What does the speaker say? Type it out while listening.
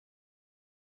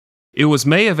It was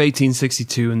May of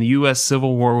 1862 and the U.S.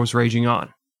 Civil War was raging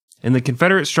on. In the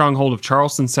Confederate stronghold of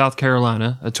Charleston, South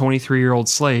Carolina, a 23-year-old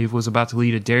slave was about to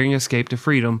lead a daring escape to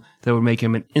freedom that would make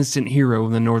him an instant hero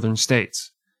in the northern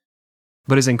states.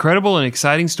 But his incredible and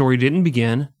exciting story didn't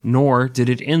begin, nor did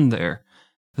it end there.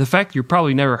 The fact you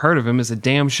probably never heard of him is a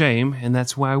damn shame, and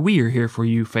that's why we are here for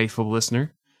you, faithful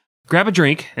listener. Grab a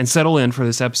drink and settle in for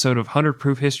this episode of 100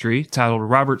 Proof History titled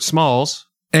Robert Smalls.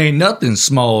 Ain't nothing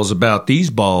smalls about these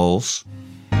balls.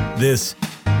 This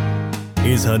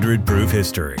is 100 Proof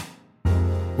History.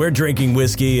 We're drinking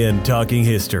whiskey and talking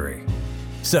history.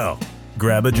 So,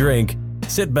 grab a drink,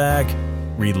 sit back,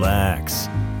 relax,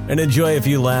 and enjoy a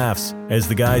few laughs as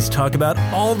the guys talk about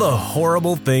all the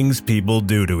horrible things people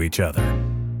do to each other.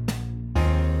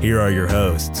 Here are your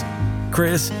hosts,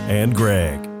 Chris and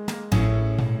Greg.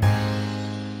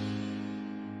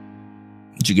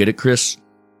 Did you get it, Chris?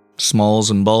 Smalls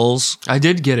and balls? I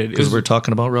did get it. Because we're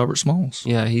talking about Robert Smalls.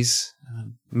 Yeah, he's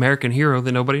an American hero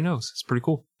that nobody knows. It's pretty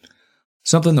cool.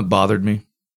 Something that bothered me.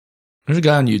 There's a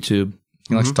guy on YouTube.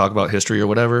 He likes to talk about history or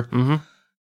whatever. Mm-hmm.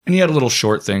 And he had a little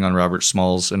short thing on Robert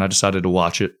Smalls, and I decided to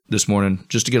watch it this morning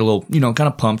just to get a little, kind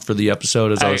of pumped for the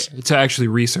episode. To actually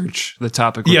research the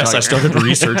topic. Yes, I started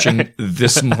researching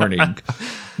this morning.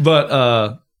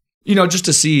 But, just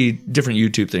to see different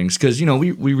YouTube things. Because,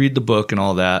 we read the book and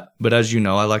all that. But as you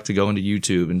know, I like to go into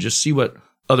YouTube and just see what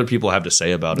other people have to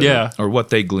say about it. Yeah. Or what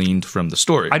they gleaned from the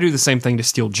story. I do the same thing to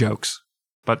steal jokes.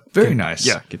 But very nice.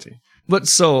 Yeah, continue. But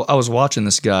so I was watching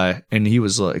this guy, and he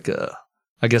was like,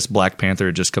 I guess Black Panther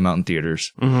had just come out in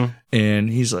theaters. Mm-hmm. And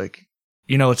he's like,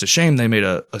 it's a shame they made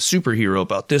a superhero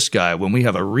about this guy when we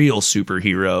have a real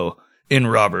superhero in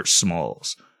Robert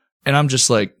Smalls. And I'm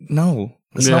just like, no,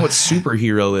 that's not what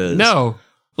superhero is. No.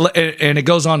 And it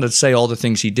goes on to say all the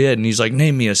things he did. And he's like,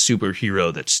 name me a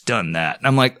superhero that's done that. And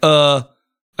I'm like, there's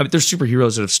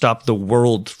superheroes that have stopped the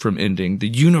world from ending, the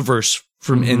universe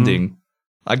from ending.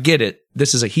 I get it.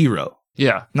 This is a hero.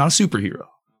 Yeah. Not a superhero.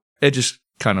 It just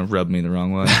kind of rubbed me the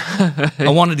wrong way.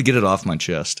 I wanted to get it off my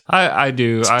chest. I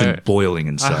do. It's been boiling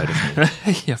inside of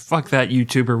me. Yeah, fuck that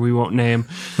YouTuber we won't name.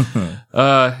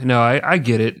 No, I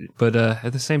get it. But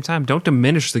at the same time, don't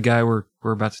diminish the guy we're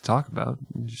about to talk about.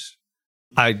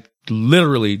 I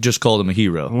literally just called him a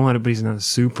hero. But he's not a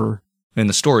super. And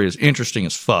the story is interesting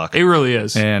as fuck. It really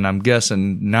is. And I'm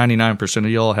guessing 99% of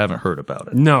y'all haven't heard about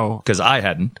it. No. Because I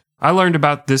hadn't. I learned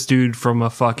about this dude from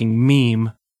a fucking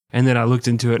meme, and then I looked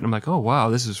into it, and I'm like, oh, wow,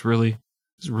 this is really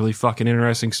fucking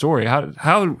interesting story.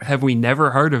 How have we never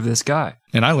heard of this guy?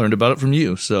 And I learned about it from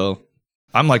you, so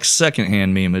I'm like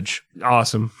secondhand memeage.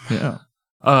 Awesome. Yeah.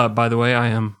 By the way, I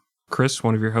am Chris,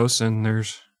 one of your hosts, and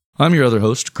I'm your other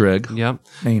host, Greg. Yep.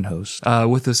 Main host.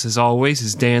 With us, as always,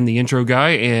 is Dan, the intro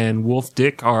guy, and Wolf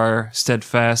Dick, our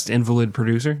steadfast invalid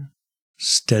producer.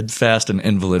 Steadfast and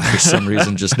invalid for some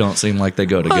reason just don't seem like they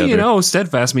go together. Well,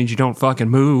 steadfast means you don't fucking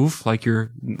move, like you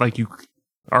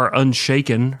are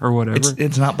unshaken or whatever.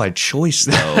 It's not by choice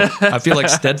though. I feel like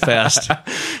steadfast,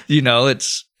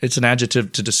 it's an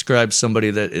adjective to describe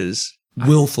somebody that is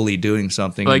willfully doing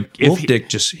something. Like Wolf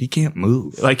Dick he can't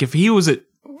move. Like if he was at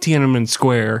Tiananmen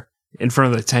Square in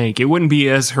front of the tank, it wouldn't be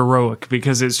as heroic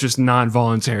because it's just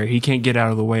non-voluntary. He can't get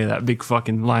out of the way of that big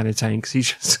fucking line of tanks.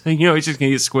 He's just, he's just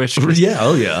gonna get squished. Yeah,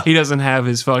 oh yeah. He doesn't have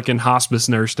his fucking hospice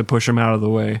nurse to push him out of the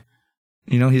way.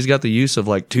 He's got the use of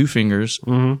like two fingers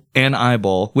and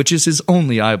eyeball, which is his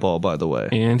only eyeball, by the way.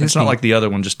 And it's not like the other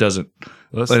one just doesn't.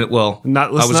 I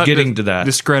was getting to that.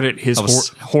 Discredit his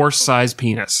horse-sized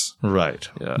penis. Right.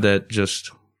 Yeah. That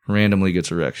just randomly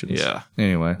gets erections. Yeah.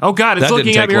 Anyway. Oh, God, it's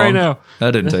looking at me right now.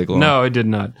 That didn't take long. No, it did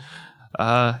not.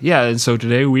 And so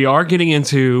today we are getting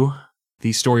into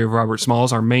the story of Robert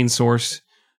Smalls. Our main source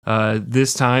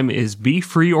this time is Be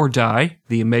Free or Die,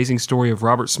 the amazing story of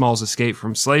Robert Smalls' escape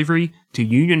from slavery to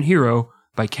Union hero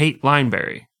by Kate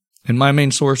Lineberry. And my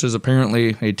main source is apparently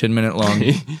a 10-minute long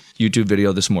YouTube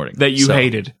video this morning. That you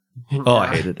hated. Oh,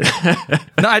 I hated it.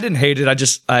 No, I didn't hate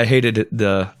it. I hated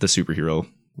the superhero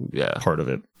part of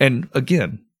it. And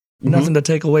again, nothing to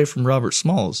take away from Robert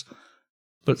Smalls.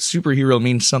 But superhero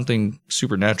means something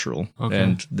supernatural. Okay.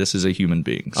 And this is a human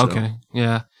being. So. Okay,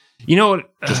 yeah. You know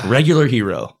what? Just regular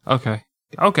hero. Okay,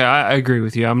 I agree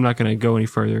with you. I'm not going to go any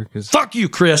further. Fuck you,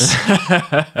 Chris!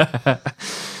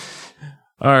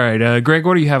 All right, Greg,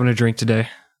 what are you having to drink today?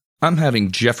 I'm having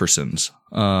Jefferson's.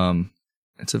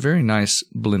 It's a very nice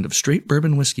blend of straight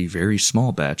bourbon whiskey, very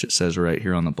small batch, it says right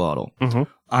here on the bottle. Mm-hmm.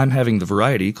 I'm having the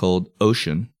variety called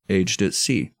Ocean, aged at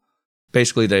sea.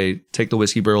 Basically, they take the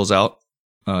whiskey barrels out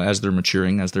as they're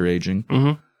maturing, as they're aging.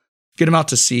 Mm-hmm. Get them out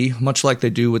to sea, much like they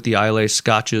do with the Islay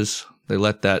scotches They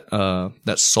let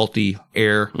that salty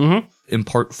air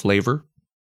impart flavor.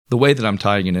 The way that I'm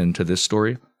tying it into this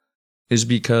story is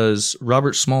because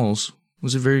Robert Smalls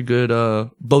was a very good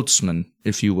boatsman,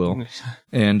 if you will.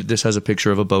 And this has a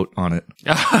picture of a boat on it.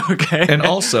 Okay. And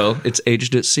also, it's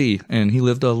aged at sea, and he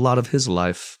lived a lot of his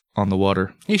life on the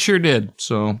water. He sure did.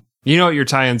 So, you know what? Your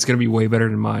tie-in's going to be way better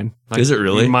than mine. Like, is it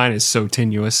really? Mine is so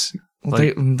tenuous.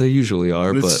 Well, they usually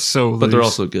are, It's but so but they're loose.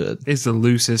 also good. It's the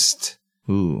loosest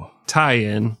Ooh.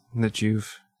 tie-in that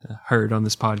you've heard on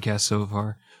this podcast so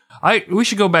far. We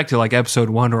should go back to like episode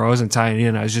 1 where I wasn't tying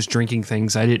in. I was just drinking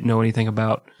things I didn't know anything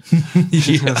about.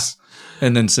 Yes.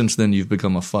 And then since then, you've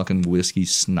become a fucking whiskey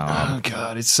snob. Oh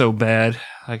God, it's so bad.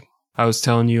 I was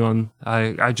telling you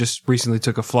I just recently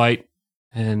took a flight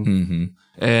and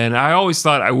I always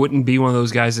thought I wouldn't be one of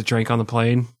those guys that drank on the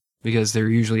plane because they're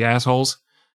usually assholes.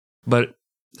 But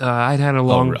I'd had a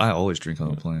long. I always drink on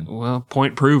the plane. Well,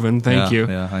 point proven. Thank you.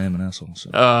 Yeah, I am an asshole.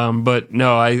 So. But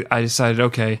no, I decided,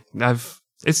 okay,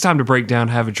 it's time to break down,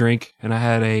 have a drink. And I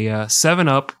had a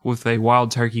 7-Up with a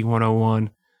Wild Turkey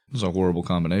 101. It's a horrible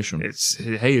combination.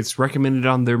 It's recommended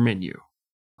on their menu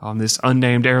on this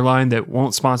unnamed airline that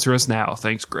won't sponsor us now.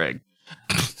 Thanks, Greg.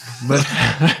 But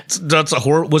that's a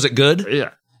horror. Was it good?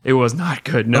 Yeah, it was not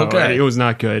good. No, Okay. It was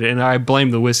not good. And I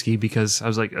blame the whiskey because I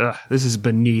was like, ugh, this is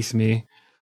beneath me.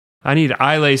 I need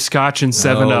Islay Scotch and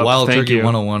 7-Up. Wild Thank Turkey you.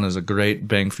 101 is a great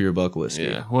bang for your buck whiskey.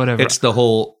 Yeah, whatever. It's the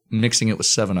whole mixing it with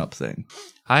 7-Up thing.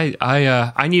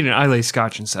 I need an Islay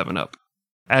Scotch and 7-Up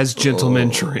as gentlemen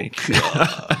drink.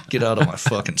 God. Get out of my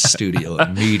fucking studio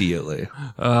immediately.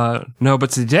 No, but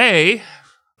today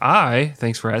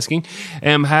thanks for asking,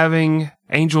 am having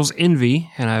Angel's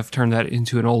Envy, and I've turned that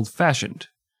into an old fashioned.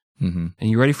 Mm-hmm. And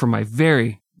you ready for my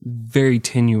very, very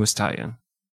tenuous tie-in?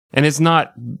 And it's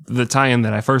not the tie-in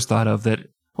that I first thought of that,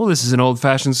 well, this is an old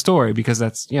fashioned story, because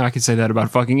that's, I could say that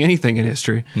about fucking anything in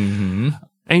history. Mm-hmm.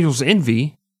 Angel's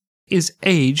Envy is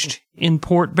aged in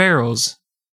port barrels,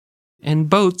 and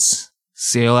boats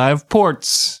sail out of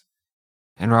ports.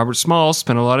 And Robert Smalls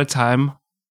spent a lot of time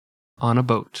on a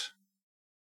boat.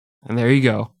 And there you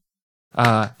go.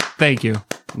 Thank you.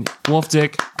 Wolf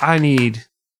Dick, I need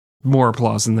more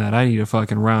applause than that. I need a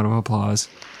fucking round of applause.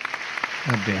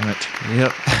 God damn it.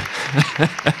 Yep.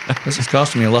 This is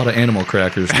costing me a lot of animal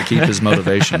crackers to keep his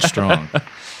motivation strong.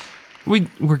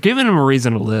 We're giving him a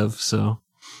reason to live, so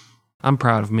I'm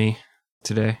proud of me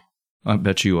today. I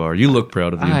bet you are. You look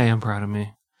proud of you. I am proud of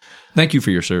me. Thank you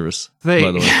for your service,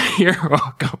 by the way. You're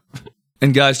welcome.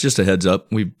 And guys, just a heads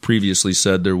up. We previously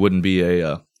said there wouldn't be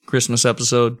a Christmas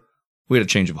episode. We had a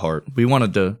change of heart. We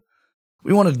wanted to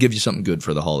give you something good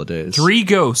for the holidays. 3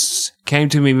 ghosts came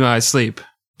to me in my sleep.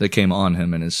 They came on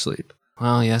him in his sleep.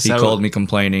 Well, yes. He called me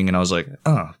complaining, and I was like,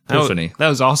 epiphany. That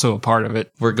was also a part of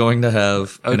it. We're going to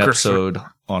have an episode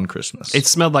on Christmas. It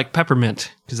smelled like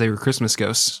peppermint because they were Christmas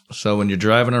ghosts. So when you're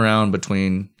driving around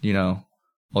between,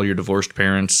 all your divorced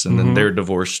parents and then they're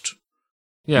divorced.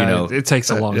 Yeah, it takes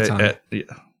a long time.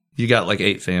 You got like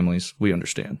 8 families. We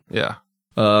understand. Yeah.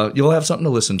 You'll have something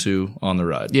to listen to on the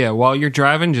ride. Yeah, while you're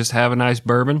driving, just have a nice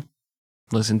bourbon.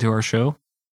 Listen to our show.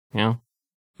 Yeah.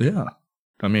 Yeah.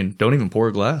 I mean, don't even pour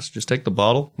a glass. Just take the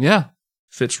bottle. Yeah.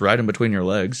 Fits right in between your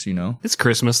legs, It's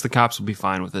Christmas. The cops will be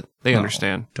fine with it. They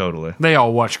understand. Totally. They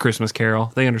all watch Christmas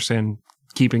Carol. They understand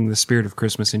keeping the spirit of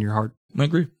Christmas in your heart. I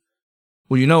agree.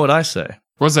 Well, you know what I say.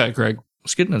 What's that, Greg?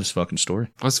 Let's get into this fucking story.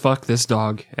 Let's fuck this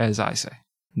dog, as I say.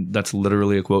 That's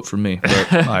literally a quote from me,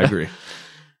 but I agree.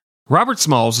 Robert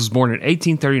Smalls was born in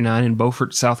 1839 in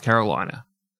Beaufort, South Carolina.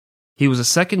 He was a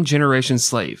second-generation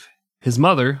slave. His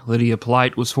mother, Lydia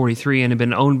Polite, was 43 and had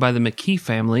been owned by the McKee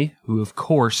family, who of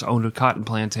course owned a cotton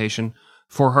plantation,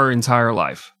 for her entire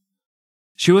life.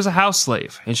 She was a house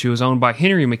slave, and she was owned by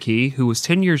Henry McKee, who was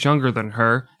 10 years younger than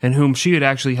her, and whom she had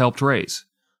actually helped raise.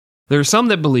 There are some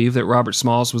that believe that Robert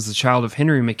Smalls was the child of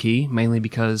Henry McKee, mainly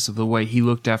because of the way he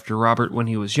looked after Robert when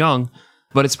he was young,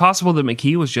 but it's possible that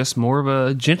McKee was just more of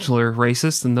a gentler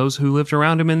racist than those who lived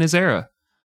around him in his era.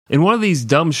 In one of these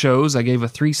dumb shows, I gave a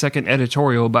 3-second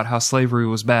editorial about how slavery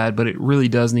was bad, but it really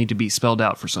does need to be spelled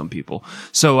out for some people.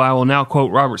 So I will now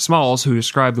quote Robert Smalls, who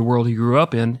described the world he grew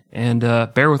up in, and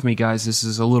bear with me, guys, this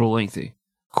is a little lengthy.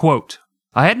 Quote,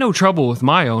 I had no trouble with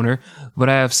my owner, but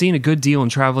I have seen a good deal in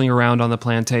traveling around on the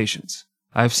plantations.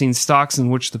 I have seen stocks in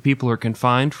which the people are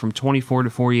confined from 24 to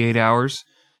 48 hours.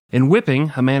 In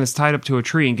whipping, a man is tied up to a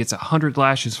tree and gets 100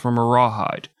 lashes from a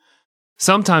rawhide.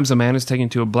 Sometimes a man is taken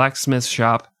to a blacksmith's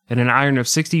shop, and an iron of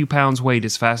 60 pounds weight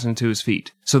is fastened to his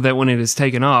feet, so that when it is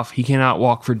taken off, he cannot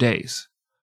walk for days.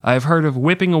 I have heard of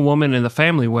whipping a woman in the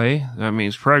family way, that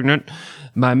means pregnant,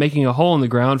 by making a hole in the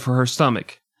ground for her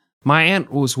stomach. My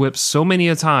aunt was whipped so many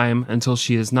a time until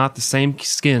she is not the same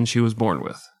skin she was born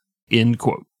with. End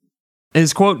quote.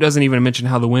 His quote doesn't even mention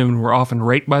how the women were often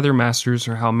raped by their masters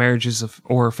or how marriages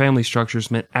or family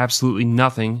structures meant absolutely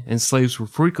nothing and slaves were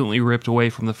frequently ripped away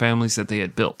from the families that they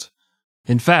had built.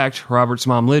 In fact, Robert's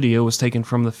mom Lydia was taken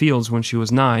from the fields when she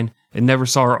was 9 and never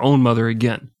saw her own mother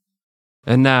again.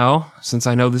 And now, since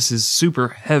I know this is super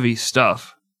heavy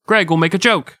stuff, Greg will make a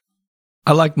joke.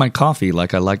 I like my coffee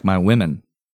like I like my women.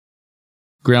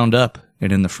 Ground up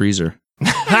and in the freezer.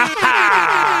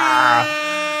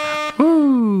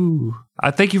 Woo!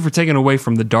 I thank you for taking away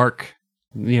from the dark,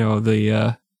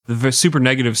 the super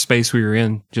negative space we were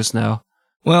in just now.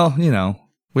 Well,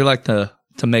 we like to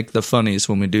make the funnies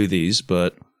when we do these,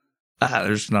 but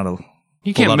there's not a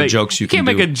lot of jokes you can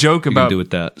make a joke about do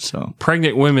with that. So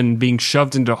pregnant women being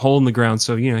shoved into a hole in the ground.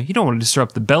 So you don't want to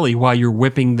disrupt the belly while you're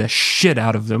whipping the shit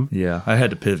out of them. Yeah, I had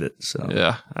to pivot. So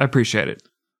yeah, I appreciate it.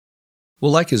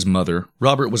 Well, like his mother,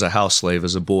 Robert was a house slave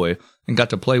as a boy and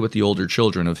got to play with the older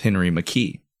children of Henry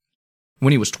McKee.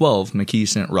 When he was 12, McKee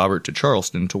sent Robert to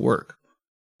Charleston to work.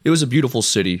 It was a beautiful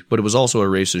city, but it was also a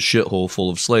racist shithole full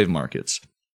of slave markets.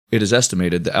 It is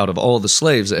estimated that out of all the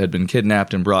slaves that had been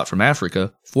kidnapped and brought from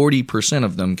Africa, 40%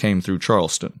 of them came through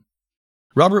Charleston.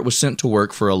 Robert was sent to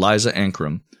work for Eliza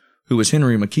Ancrum, who was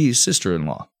Henry McKee's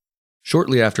sister-in-law.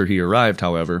 Shortly after he arrived,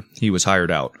 however, he was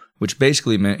hired out, which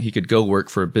basically meant he could go work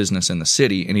for a business in the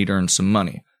city and he'd earn some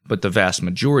money, but the vast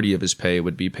majority of his pay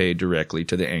would be paid directly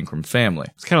to the Ancrum family.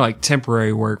 It's kind of like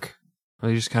temporary work.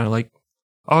 They just kind of like,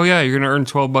 oh yeah, you're going to earn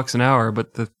 $12 an hour,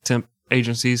 but the temp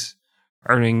agency's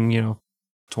earning,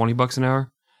 $20 an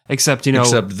hour. Except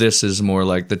this is more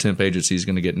like the temp agency is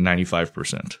going to get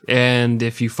 95%. And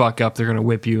if you fuck up, they're going to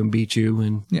whip you and beat you.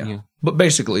 And yeah. But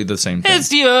basically the same thing.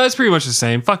 It's pretty much the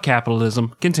same. Fuck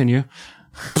capitalism. Continue.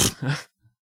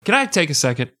 Can I take a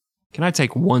second? Can I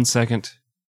take 1 second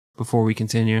before we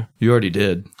continue? You already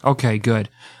did. Okay, good.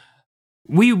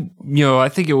 I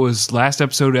think it was last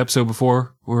episode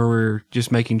before, where we were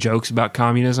just making jokes about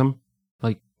communism,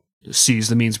 like seize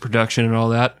the means of production and all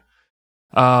that.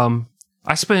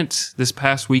 I spent this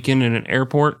past weekend in an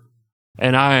airport,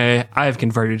 and I have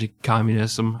converted to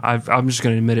communism. I'm just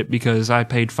going to admit it because I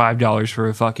paid $5 for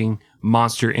a fucking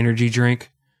Monster energy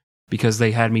drink because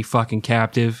they had me fucking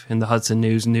captive, and the Hudson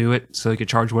News knew it, so they could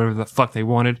charge whatever the fuck they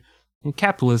wanted. And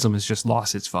capitalism has just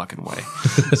lost its fucking way.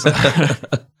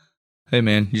 Hey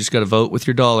man, you just got to vote with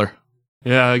your dollar.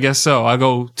 Yeah, I guess so. I'll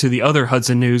go to the other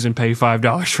Hudson News and pay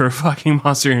 $5 for a fucking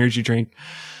Monster energy drink.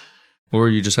 Or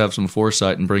you just have some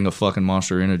foresight and bring a fucking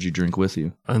Monster energy drink with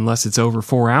you. Unless it's over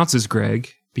 4 ounces,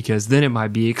 Greg, because then it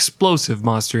might be explosive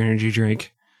Monster energy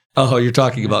drink. Oh, you're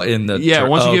talking about in the... Yeah,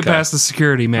 once you get past the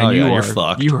security, man, you're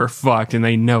fucked. You are fucked, and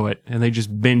they know it, and they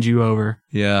just bend you over.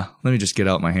 Yeah, let me just get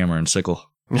out my hammer and sickle.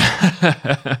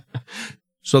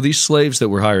 So these slaves that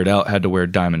were hired out had to wear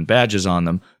diamond badges on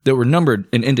them that were numbered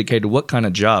and indicated what kind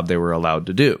of job they were allowed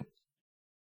to do.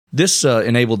 This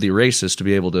enabled the racists to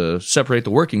be able to separate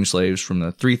the working slaves from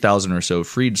the 3,000 or so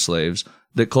freed slaves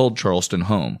that called Charleston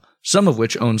home, some of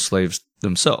which owned slaves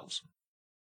themselves.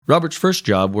 Robert's first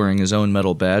job wearing his own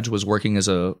metal badge was working as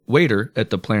a waiter at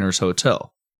the Planters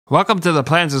Hotel. Welcome to the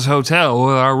Planters Hotel,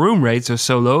 where our room rates are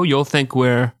so low you'll think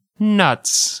we're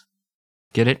nuts.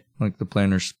 Get it? Like the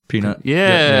Planters peanut?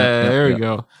 Yeah, there we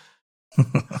go.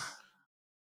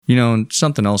 And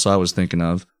something else I was thinking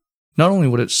of, not only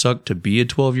would it suck to be a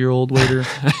 12-year-old waiter,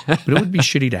 but it would be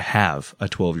shitty to have a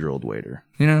 12-year-old waiter,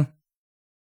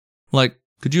 Like,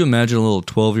 could you imagine a little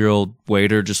 12-year-old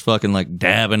waiter just fucking like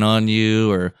dabbing on you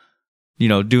or,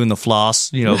 doing the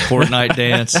floss, Fortnite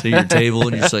dance at your table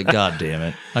and you're just like, God damn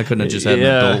it. I couldn't have just had an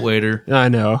adult waiter. I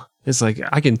know. It's like,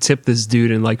 I can tip this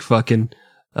dude in like fucking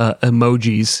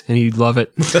emojis and he'd love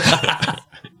it.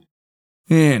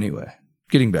 Anyway,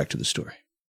 getting back to the story.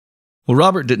 Well,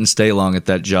 Robert didn't stay long at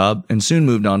that job and soon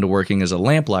moved on to working as a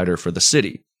lamplighter for the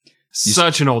city.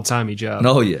 Such an old-timey job.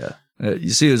 Oh, yeah. You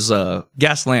see, his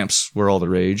gas lamps were all the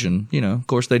rage, and, of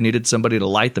course, they needed somebody to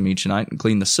light them each night and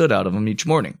clean the soot out of them each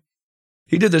morning.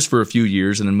 He did this for a few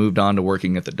years and then moved on to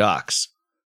working at the docks.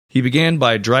 He began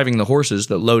by driving the horses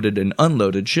that loaded and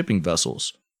unloaded shipping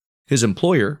vessels. His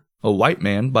employer, a white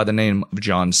man by the name of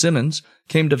John Simmons,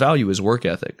 came to value his work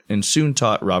ethic and soon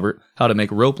taught Robert how to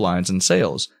make rope lines and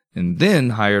sails, and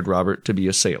then hired Robert to be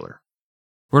a sailor.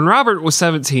 When Robert was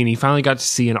 17, he finally got to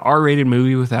see an R-rated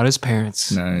movie without his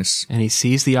parents. Nice. And he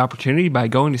seized the opportunity by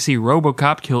going to see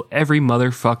RoboCop kill every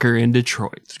motherfucker in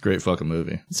Detroit. It's a great fucking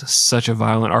movie. It's such a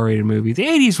violent R-rated movie. The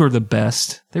 80s were the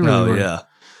best. They really were. Oh, yeah.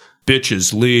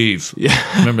 Bitches, leave.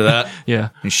 Yeah. Remember that? Yeah.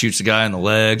 He shoots a guy in the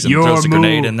legs and throws a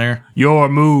grenade in there. Your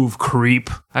move, creep.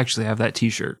 I actually have that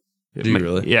t-shirt. Do you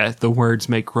really? Yeah, the words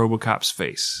make RoboCop's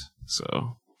face.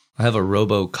 So I have a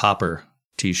RoboCopper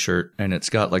t-shirt, and it's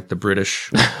got like the British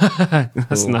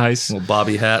that's nice little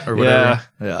bobby hat or whatever.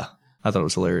 Yeah. I thought it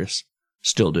was hilarious.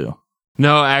 Still do.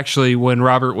 No, actually, when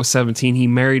Robert was 17, he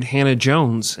married Hannah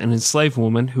Jones, an enslaved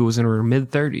woman who was in her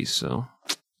mid-30s. So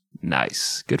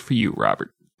nice. Good for you,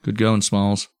 Robert. Good going,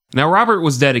 Smalls. Now, Robert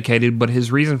was dedicated, but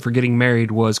his reason for getting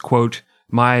married was, quote,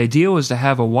 "My idea was to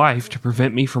have a wife to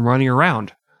prevent me from running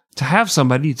around, to have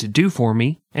somebody to do for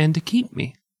me and to keep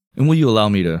me." And will you allow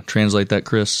me to translate that,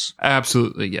 Chris?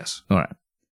 Absolutely, yes. All right.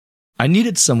 I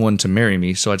needed someone to marry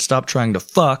me, so I'd stop trying to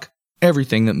fuck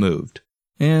everything that moved.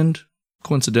 And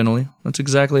coincidentally, that's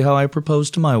exactly how I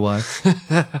proposed to my wife.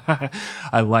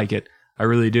 I like it. I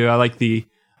really do. I like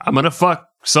I'm going to fuck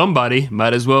somebody.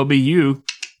 Might as well be you.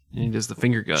 And he does the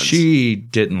finger guns. She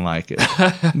didn't like it.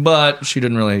 But she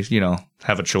didn't really,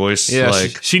 have a choice. Yeah,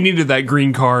 she needed that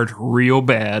green card real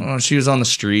bad. Well, she was on the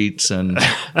streets, and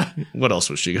what else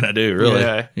was she going to do, really?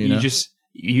 Yeah,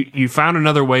 you found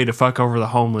another way to fuck over the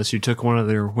homeless. You took one of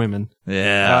their women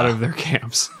out of their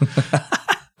camps.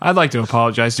 I'd like to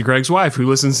apologize to Greg's wife who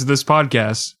listens to this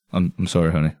podcast. I'm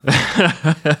sorry, honey.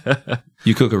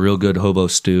 You cook a real good hobo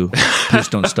stew. Please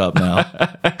don't stop now.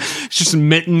 It's just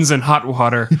mittens and hot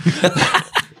water.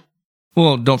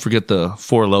 Well, don't forget the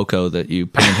Four Loko that you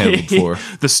panhandled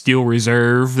for. The Steel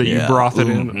Reserve that you broth it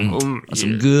in.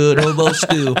 Some good hobo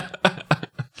stew.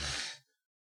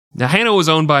 Now, Hannah was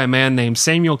owned by a man named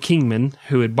Samuel Kingman,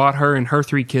 who had bought her and her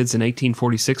 3 kids in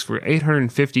 1846 for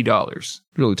 $850.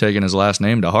 Really taking his last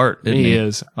name to heart, didn't he? He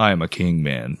is. I am a king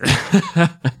man.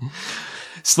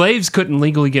 Slaves couldn't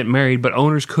legally get married, but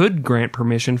owners could grant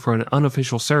permission for an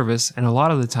unofficial service, and a lot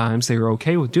of the times they were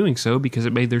okay with doing so because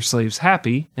it made their slaves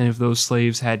happy, and if those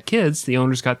slaves had kids, the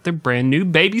owners got their brand new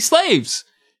baby slaves.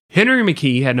 Henry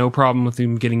McKee had no problem with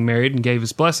them getting married and gave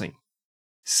his blessing.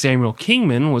 Samuel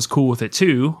Kingman was cool with it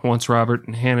too, once Robert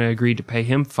and Hannah agreed to pay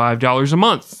him $5 a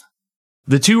month.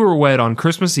 The two were wed on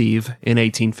Christmas Eve in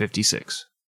 1856.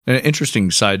 An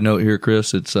interesting side note here,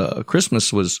 Chris, it's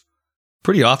Christmas was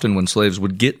pretty often when slaves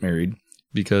would get married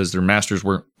because their masters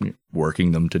weren't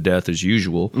working them to death as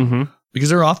usual, because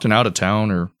they're often out of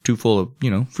town or too full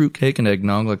of, fruitcake and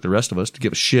eggnog like the rest of us to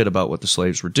give a shit about what the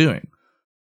slaves were doing.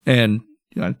 And,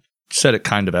 I said it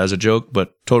kind of as a joke,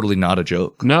 but totally not a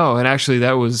joke. No, and actually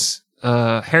that was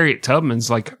Harriet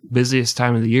Tubman's busiest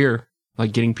time of the year.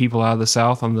 Like getting people out of the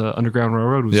South on the Underground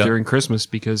Railroad was during Christmas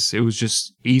because it was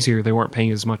just easier. They weren't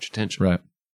paying as much attention. Right.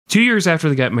 2 years after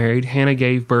they got married, Hannah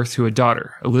gave birth to a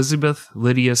daughter, Elizabeth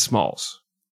Lydia Smalls.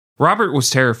 Robert was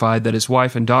terrified that his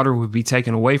wife and daughter would be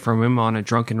taken away from him on a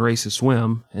drunken racist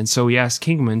whim, and so he asked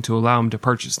Kingman to allow him to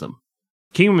purchase them.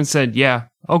 Kingman said, yeah,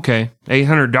 okay,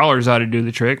 $800 ought to do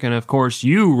the trick, and of course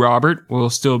you, Robert, will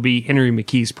still be Henry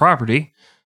McKee's property.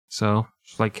 So,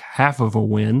 it's like half of a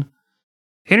win.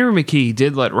 Henry McKee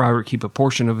did let Robert keep a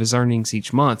portion of his earnings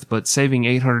each month, but saving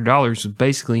 $800 was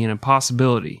basically an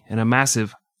impossibility, and a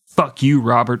massive fuck you,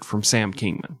 Robert, from Sam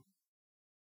Kingman.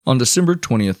 On December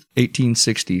 20th,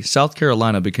 1860, South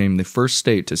Carolina became the first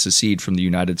state to secede from the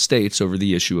United States over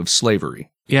the issue of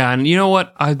slavery. Yeah, and you know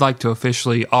what? I'd like to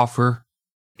officially offer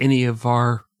any of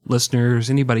our listeners,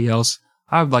 anybody else,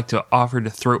 I would like to offer to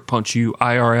throat punch you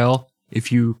IRL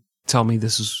if you tell me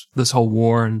this whole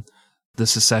war and the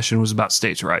secession was about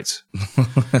states' rights.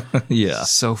 Yeah.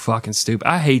 So fucking stupid.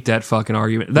 I hate that fucking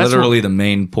argument. That's literally the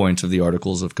main point of the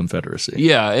Articles of Confederacy.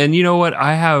 Yeah, and you know what?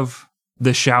 I have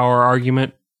the shower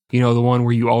argument, the one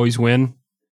where you always win.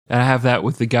 And I have that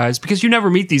with the guys, because you never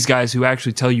meet these guys who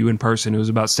actually tell you in person it was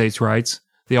about states' rights.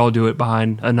 They all do it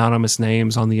behind anonymous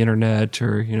names on the internet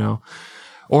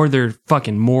or they're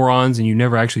fucking morons and you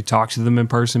never actually talk to them in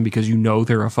person because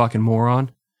they're a fucking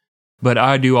moron. But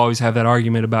I do always have that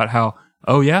argument about how,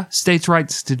 oh yeah, states'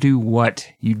 rights to do what,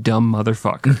 you dumb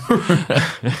motherfucker.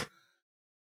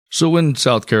 So when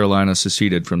South Carolina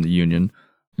seceded from the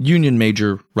Union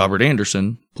Major Robert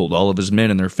Anderson pulled all of his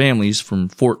men and their families from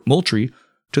Fort Moultrie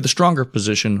to the stronger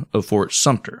position of Fort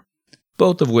Sumter,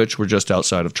 both of which were just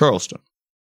outside of Charleston.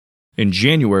 In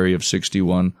January of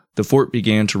 61, the fort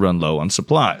began to run low on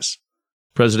supplies.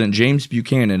 President James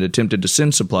Buchanan attempted to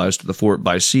send supplies to the fort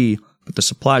by sea, but the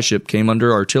supply ship came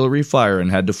under artillery fire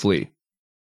and had to flee.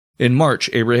 In March,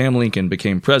 Abraham Lincoln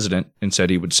became president and said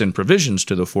he would send provisions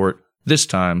to the fort, this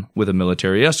time with a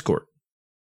military escort.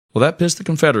 Well, that pissed the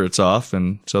Confederates off,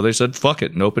 and so they said fuck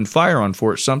it and opened fire on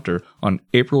Fort Sumter on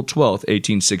April 12,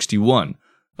 1861,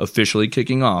 officially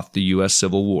kicking off the U.S.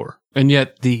 Civil War. And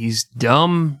yet these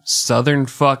dumb southern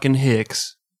fucking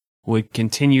hicks would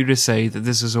continue to say that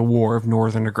this is a war of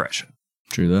northern aggression.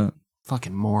 True that.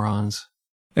 Fucking morons.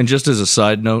 And just as a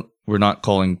side note, we're not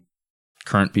calling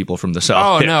current people from the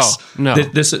South Hicks. No.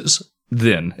 This is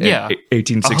then, Yeah.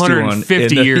 1861.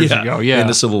 150 years ago, yeah. In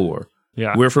the Civil War.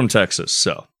 Yeah. We're from Texas,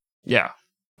 so. Yeah.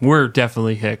 We're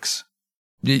definitely Hicks.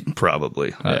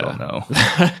 Probably. I don't know.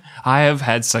 I have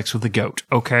had sex with a goat.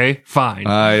 Okay, fine.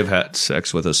 I've had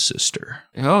sex with a sister.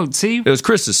 Oh, see? It was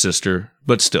Chris's sister,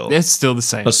 but still. It's still the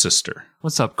same. A sister.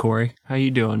 What's up, Corey? How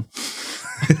you doing?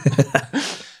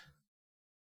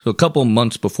 So a couple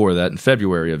months before that, in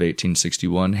February of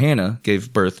 1861, Hannah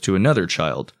gave birth to another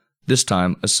child, this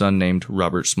time a son named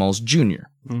Robert Smalls Jr.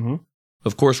 Mm-hmm.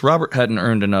 Of course, Robert hadn't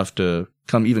earned enough to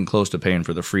come even close to paying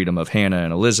for the freedom of Hannah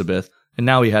and Elizabeth, and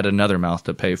now he had another mouth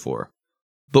to pay for.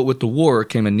 But with the war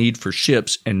came a need for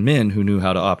ships and men who knew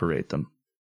how to operate them.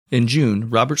 In June,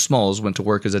 Robert Smalls went to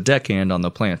work as a deckhand on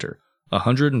the Planter, a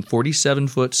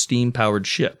 147-foot steam-powered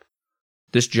ship.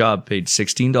 This job paid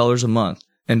 $16 a month,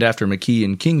 and after McKee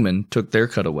and Kingman took their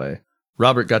cutaway,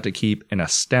 Robert got to keep an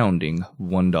astounding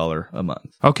 $1 a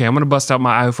month. Okay, I'm going to bust out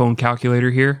my iPhone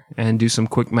calculator here and do some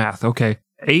quick math. Okay,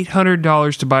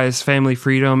 $800 to buy his family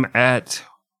freedom at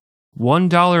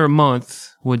 $1 a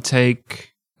month would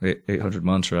take... 800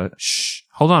 months, right? Shh.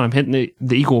 Hold on, I'm hitting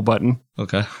the equal button.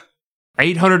 Okay.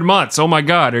 800 months. Oh my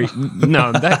God.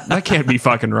 No, that can't be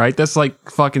fucking right. That's like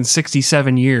fucking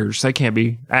 67 years. That can't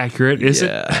be accurate, is it?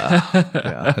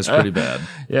 Yeah, that's pretty bad.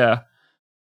 Yeah.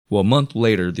 Well, a month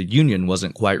later, the Union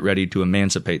wasn't quite ready to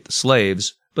emancipate the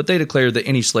slaves, but they declared that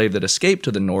any slave that escaped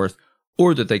to the North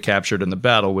or that they captured in the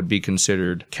battle would be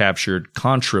considered captured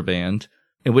contraband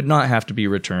and would not have to be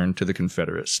returned to the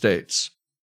Confederate States.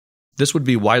 This would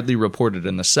be widely reported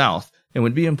in the South and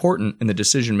would be important in the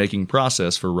decision-making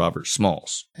process for Robert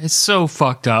Smalls. It's so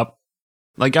fucked up.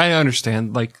 Like, I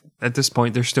understand, like, at this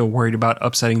point, they're still worried about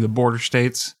upsetting the border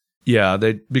states. Yeah,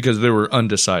 because there were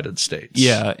undecided states.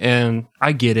 Yeah, and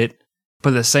I get it.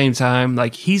 But at the same time,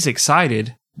 like, he's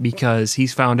excited because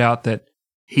he's found out that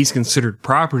he's considered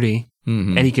property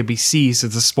and he can be seized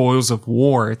as the spoils of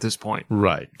war at this point.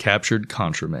 Right, captured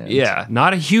contraband. Yeah,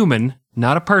 not a human,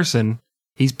 not a person.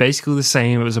 He's basically the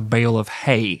same as a bale of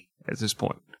hay at this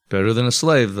point. Better than a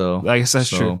slave, though. I guess that's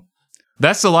true.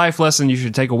 That's the life lesson you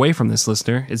should take away from this,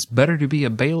 listener. It's better to be a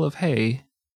bale of hay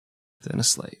than a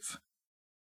slave.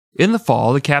 In the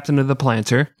fall, the captain of the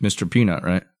Planter... Mr. Peanut,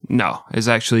 right? No, is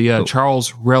actually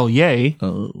Charles Relier.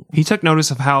 Oh. He took notice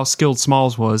of how skilled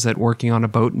Smalls was at working on a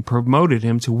boat and promoted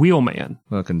him to wheelman.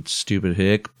 Fucking stupid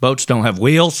hick. Boats don't have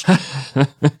wheels.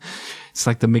 It's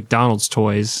like the McDonald's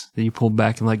toys that you pull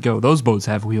back and let go. Those boats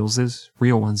have wheels. There's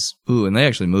real ones. Ooh, and they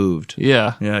actually moved.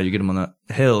 Yeah. Yeah, you get them on that.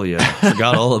 Hell yeah.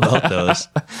 Forgot all about those.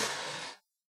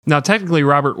 Now, technically,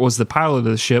 Robert was the pilot of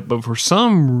the ship, but for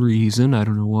some reason, I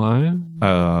don't know why.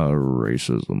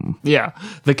 Racism. Yeah.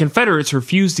 The Confederates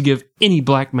refused to give any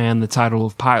black man the title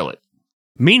of pilot.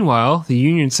 Meanwhile, the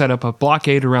Union set up a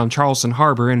blockade around Charleston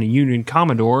Harbor, and a Union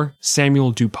Commodore,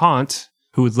 Samuel DuPont,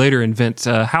 who would later invent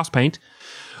house paint,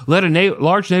 led a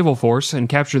large naval force and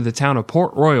captured the town of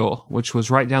Port Royal, which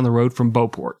was right down the road from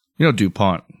Beauport. You know,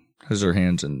 DuPont has their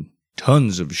hands in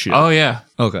tons of shit. Oh, yeah.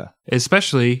 Okay.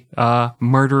 Especially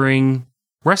murdering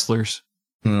wrestlers.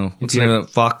 Oh, what's the name of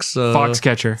that?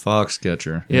 Foxcatcher.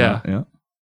 Foxcatcher. Yeah.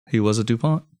 He was a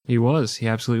DuPont? He was. He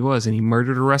absolutely was. And he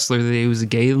murdered a wrestler that he was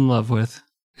gay in love with.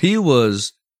 He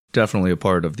was definitely a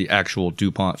part of the actual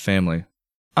DuPont family.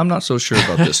 I'm not so sure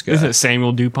about this guy. Is it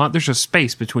Samuel DuPont? There's a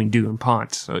space between Du and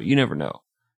Pont, so you never know.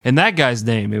 In that guy's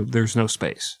name, there's no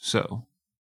space. So,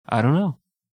 I don't know.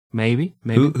 Maybe.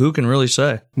 Who can really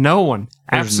say? No one.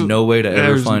 There's no way to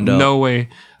ever find out. No way.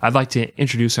 I'd like to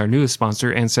introduce our newest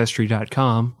sponsor,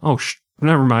 Ancestry.com. Oh,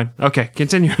 never mind. Okay,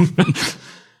 continue.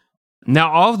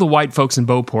 Now, all of the white folks in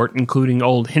Beauport, including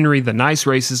old Henry the Nice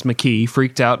Racist McKee,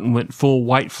 freaked out and went full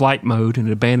white flight mode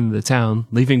and abandoned the town,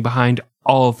 leaving behind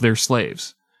all of their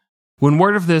slaves. When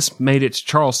word of this made it to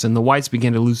Charleston, the whites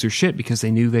began to lose their shit because they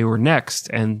knew they were next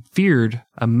and feared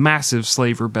a massive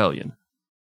slave rebellion.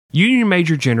 Union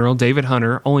Major General David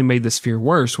Hunter only made this fear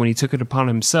worse when he took it upon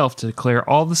himself to declare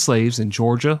all the slaves in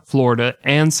Georgia, Florida,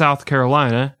 and South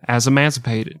Carolina as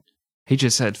emancipated. He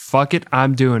just said, fuck it,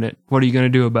 I'm doing it. What are you going to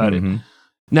do about it?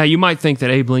 Now, you might think that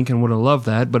Abe Lincoln would have loved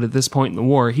that, but at this point in the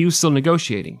war, he was still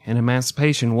negotiating, and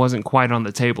emancipation wasn't quite on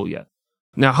the table yet.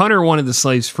 Now, Hunter wanted the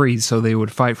slaves freed so they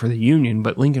would fight for the Union,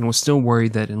 but Lincoln was still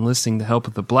worried that enlisting the help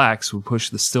of the blacks would push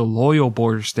the still loyal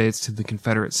border states to the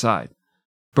Confederate side.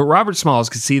 But Robert Smalls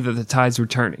could see that the tides were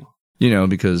turning. You know,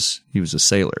 because he was a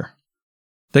sailor.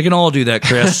 They can all do that,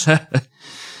 Chris.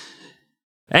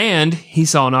 And he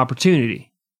saw an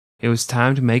opportunity. It was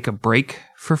time to make a break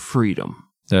for freedom.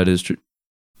 That is true.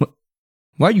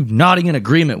 Why are you nodding in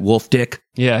agreement, Wolf Dick?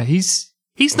 Yeah, he's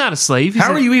He's not a slave.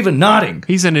 How are you even nodding?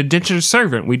 He's an indentured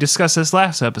servant. We discussed this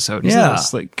last episode. He's not a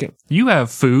slave. You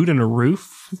have food and a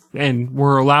roof, and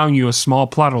we're allowing you a small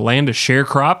plot of land to share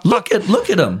crop. Look at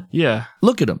him. Yeah.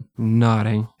 Look at him.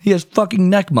 Nodding. He has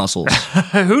fucking neck muscles.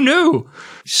 Who knew?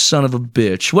 Son of a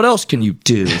bitch. What else can you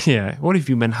do? Yeah. What have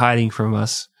you been hiding from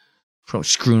us? Probably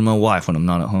screwing my wife when I'm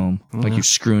not at home. Like you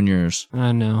screwing yours.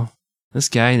 I know. This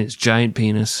guy and his giant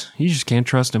penis. You just can't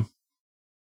trust him.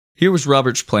 Here was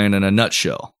Robert's plan in a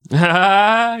nutshell.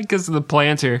 Because of the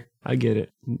planter. I get it.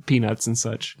 Peanuts and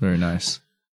such. Very nice.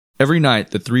 Every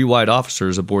night, the 3 white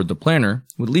officers aboard the planter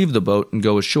would leave the boat and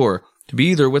go ashore to be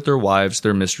either with their wives,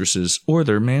 their mistresses, or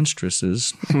their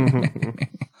manstresses.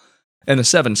 And the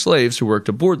 7 slaves who worked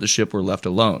aboard the ship were left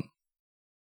alone.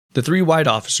 The 3 white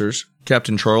officers,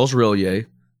 Captain Charles Rellier,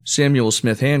 Samuel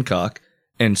Smith Hancock,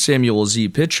 and Samuel Z.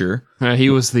 Pitcher.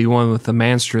 He was the one with the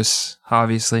manstress,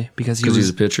 obviously, because he's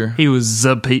a pitcher. He was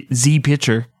Z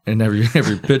Pitcher. And every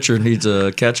pitcher needs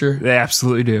a catcher? They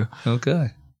absolutely do. Okay.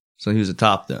 So he was a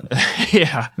top then.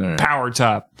 Yeah. Right. Power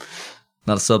top.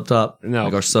 Not a sub top? No.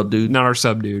 Like our sub dude? Not our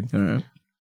sub dude. All right.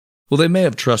 Well, they may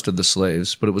have trusted the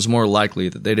slaves, but it was more likely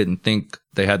that they didn't think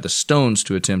they had the stones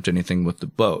to attempt anything with the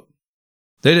boat.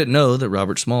 They didn't know that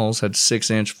Robert Smalls had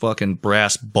 6-inch fucking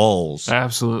brass balls.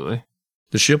 Absolutely.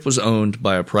 The ship was owned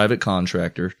by a private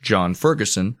contractor, John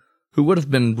Ferguson, who would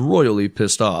have been royally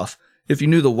pissed off if he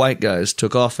knew the white guys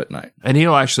took off at night. And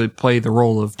he'll actually play the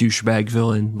role of douchebag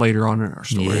villain later on in our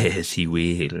story. Yes, he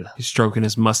will. He's stroking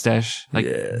his mustache like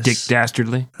Dick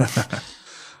Dastardly.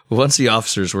 Once the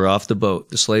officers were off the boat,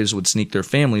 the slaves would sneak their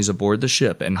families aboard the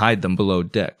ship and hide them below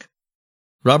deck.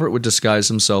 Robert would disguise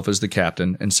himself as the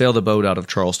captain and sail the boat out of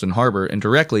Charleston Harbor and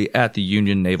directly at the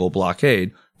Union naval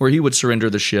blockade, where he would surrender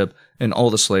the ship and all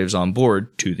the slaves on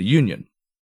board to the Union.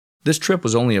 This trip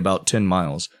was only about 10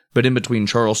 miles, but in between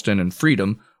Charleston and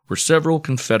Freedom were several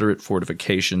Confederate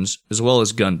fortifications as well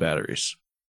as gun batteries.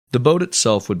 The boat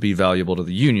itself would be valuable to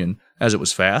the Union, as it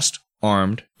was fast,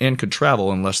 armed, and could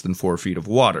travel in less than 4 feet of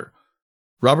water.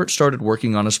 Robert started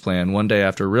working on his plan one day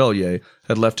after Rellier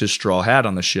had left his straw hat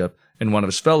on the ship, and one of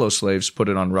his fellow slaves put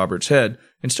it on Robert's head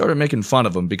and started making fun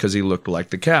of him because he looked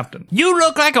like the captain. You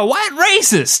look like a white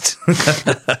racist!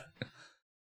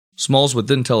 Smalls would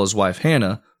then tell his wife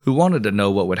Hannah, who wanted to know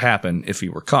what would happen if he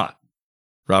were caught.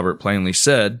 Robert plainly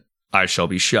said, "I shall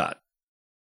be shot."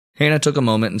 Hannah took a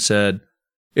moment and said,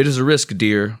 "It is a risk,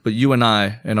 dear, but you and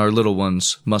I and our little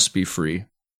ones must be free.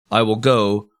 I will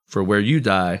go, for where you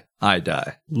die, I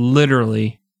die."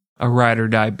 Literally a ride or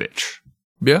die bitch.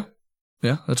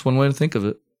 Yeah, that's one way to think of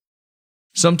it.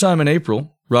 Sometime in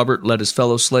April, Robert let his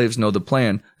fellow slaves know the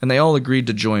plan, and they all agreed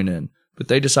to join in, but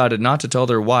they decided not to tell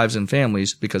their wives and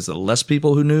families because the less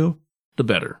people who knew, the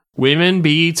better. Women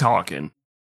be talking.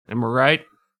 Am I right?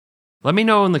 Let me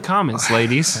know in the comments,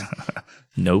 ladies.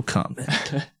 No comment.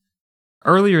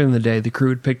 Earlier in the day, the crew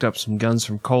had picked up some guns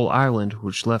from Coal Island,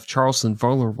 which left Charleston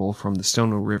vulnerable from the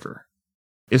Stono River.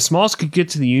 If Smalls could get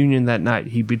to the Union that night,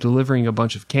 he'd be delivering a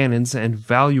bunch of cannons and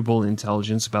valuable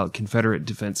intelligence about Confederate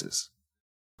defenses.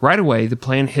 Right away, the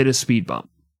plan hit a speed bump.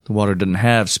 The water didn't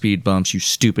have speed bumps, you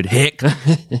stupid hick.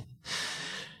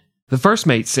 The first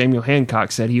mate, Samuel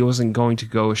Hancock, said he wasn't going to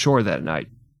go ashore that night.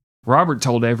 Robert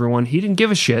told everyone he didn't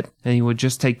give a shit and he would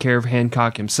just take care of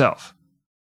Hancock himself.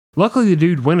 Luckily, the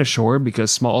dude went ashore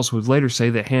because Smalls would later say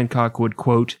that Hancock would,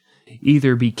 quote,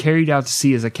 either be carried out to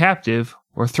sea as a captive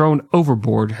or thrown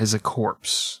overboard as a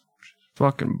corpse.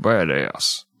 Fucking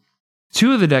badass.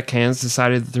 2 of the deckhands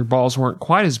decided that their balls weren't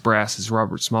quite as brass as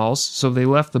Robert Smalls, so they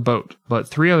left the boat, but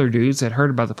 3 other dudes had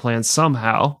heard about the plan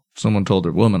somehow. Someone told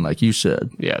their woman, like you said.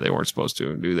 Yeah, they weren't supposed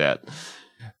to do that.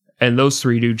 And those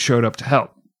 3 dudes showed up to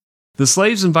help. The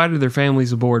slaves invited their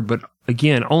families aboard, but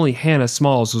again, only Hannah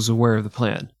Smalls was aware of the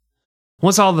plan.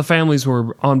 Once all the families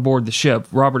were on board the ship,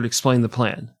 Robert explained the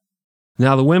plan.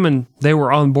 Now, the women, they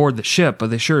were on board the ship, but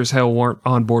they sure as hell weren't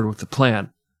on board with the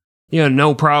plan. You know,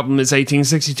 no problem, it's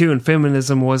 1862 and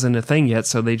feminism wasn't a thing yet,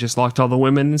 so they just locked all the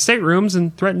women in staterooms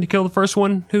and threatened to kill the first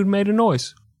one who'd made a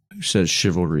noise. Who says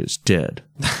chivalry is dead?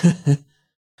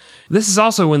 This is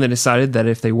also when they decided that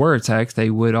if they were attacked, they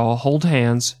would all hold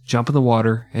hands, jump in the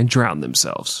water, and drown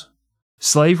themselves.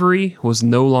 Slavery was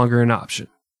no longer an option.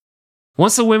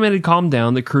 Once the women had calmed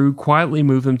down, the crew quietly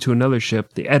moved them to another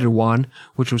ship, the Edouard,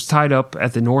 which was tied up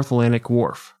at the North Atlantic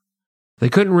Wharf. They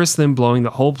couldn't risk them blowing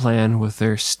the whole plan with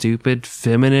their stupid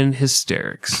feminine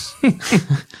hysterics.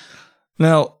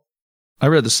 Now, I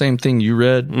read the same thing you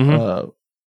read. Mm-hmm.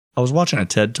 I was watching a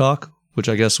TED Talk, which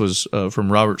I guess was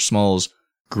from Robert Smalls'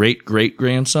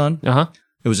 great-great-grandson. Uh-huh.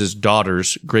 It was his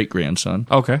daughter's great-grandson.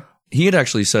 Okay. he had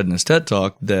actually said in his TED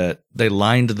Talk that they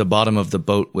lined the bottom of the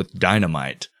boat with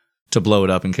dynamite to blow it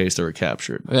up in case they were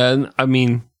captured. And I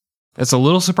mean, it's a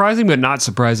little surprising, but not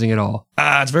surprising at all.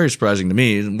 It's very surprising to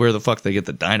me where the fuck they get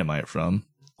the dynamite from.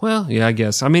 Well, yeah, I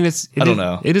guess. I mean, I don't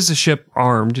know. It is a ship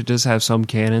armed. It does have some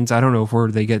cannons. I don't know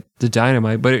where they get the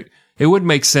dynamite, but it would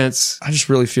make sense. I just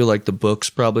really feel like the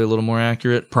book's probably a little more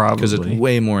accurate. Probably. Because it's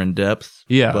way more in depth.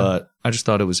 Yeah. But I just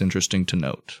thought it was interesting to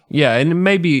note. Yeah, and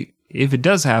maybe if it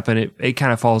does happen, it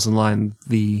kind of falls in line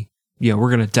we're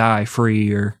going to die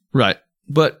free or... Right.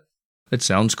 But it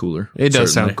sounds cooler. It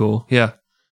does sound cool, yeah.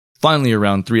 Finally,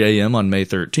 around 3 a.m. on May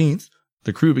 13th,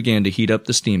 the crew began to heat up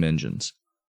the steam engines.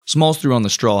 Smalls threw on the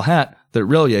straw hat that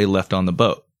Relier left on the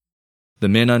boat. The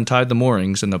men untied the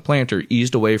moorings and the planter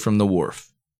eased away from the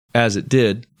wharf. As it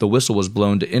did, the whistle was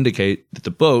blown to indicate that the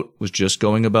boat was just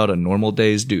going about a normal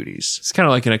day's duties. It's kind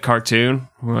of like in a cartoon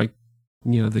where,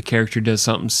 the character does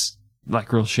something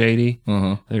real shady.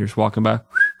 Uh-huh. They're just walking by.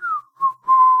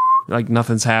 Like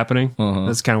nothing's happening. Uh-huh.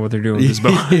 That's kind of what they're doing with this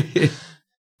boat.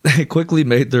 They quickly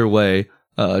made their way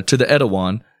to the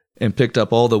Etowah and picked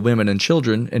up all the women and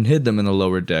children and hid them in the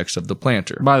lower decks of the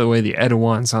planter. By the way, the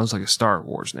Etowah sounds like a Star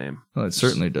Wars name. Well, it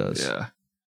certainly does. Yeah.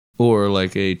 Or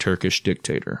like a Turkish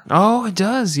dictator. Oh, it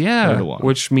does, yeah. Etowah.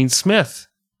 Which means Smith.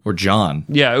 Or John.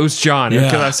 Yeah, it was John. Yeah.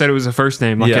 Because I said it was a first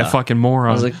name, like a fucking moron.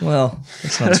 I was like, well,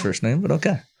 that's not his first name, but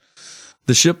okay.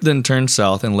 The ship then turned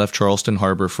south and left Charleston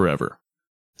Harbor forever.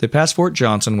 They passed Fort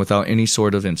Johnson without any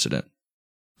sort of incident.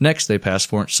 Next, they passed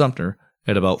Fort Sumter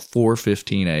at about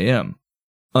 4:15 a.m.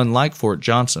 Unlike Fort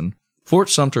Johnson, Fort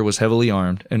Sumter was heavily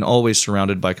armed and always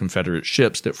surrounded by Confederate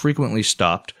ships that frequently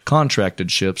stopped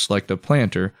contracted ships like the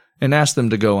Planter and asked them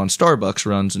to go on Starbucks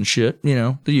runs and shit,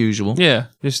 the usual. Yeah,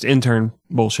 just intern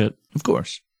bullshit. Of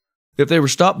course. If they were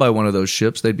stopped by one of those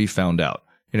ships, they'd be found out.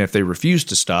 And if they refused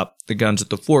to stop, the guns at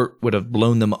the fort would have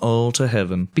blown them all to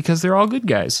heaven. Because they're all good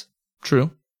guys.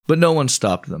 True. But no one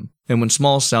stopped them. And when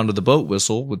Smalls sounded the boat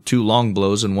whistle with 2 long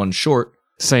blows and 1 short...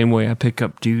 Same way I pick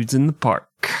up dudes in the park.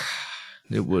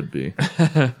 It would be.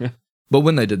 But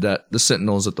when they did that, the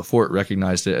sentinels at the fort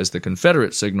recognized it as the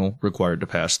Confederate signal required to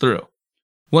pass through.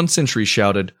 One sentry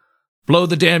shouted, "Blow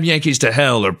the damn Yankees to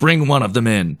hell or bring one of them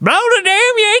in." Blow the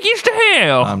damn Yankees to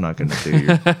hell! I'm not going to do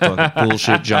your fucking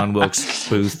bullshit John Wilkes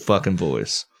Booth fucking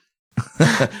voice.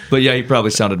 But yeah, he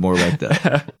probably sounded more like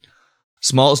that.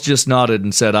 Smalls just nodded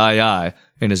and said aye aye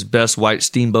in his best white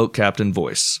steamboat captain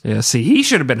voice. Yeah, see, he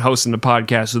should have been hosting the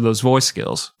podcast with those voice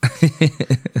skills.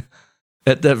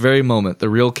 At that very moment, the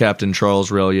real Captain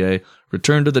Charles Relier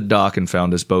returned to the dock and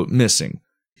found his boat missing.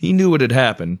 He knew what had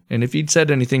happened, and if he'd said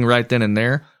anything right then and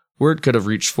there, word could have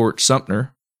reached Fort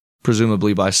Sumter,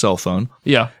 presumably by cell phone.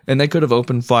 Yeah. And they could have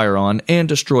opened fire on and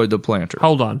destroyed the planter.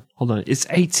 Hold on. It's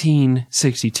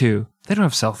 1862. They don't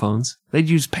have cell phones. They'd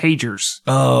use pagers.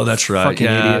 Oh, that's right. Fucking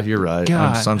idiot. You're right.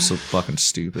 God. I'm so fucking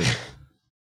stupid.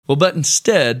 Well, but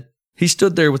instead, he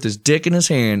stood there with his dick in his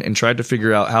hand and tried to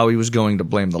figure out how he was going to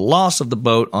blame the loss of the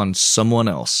boat on someone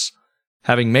else.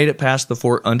 Having made it past the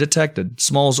fort undetected,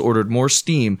 Smalls ordered more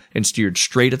steam and steered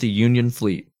straight at the Union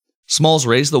fleet. Smalls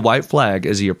raised the white flag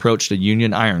as he approached a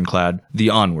Union ironclad, the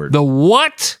Onward. The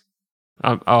what?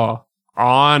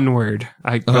 Onward.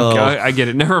 I get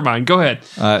it. Never mind. Go ahead.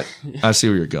 I see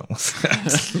where you're going with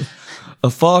that. A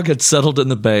fog had settled in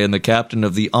the bay, and the captain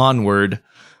of the Onward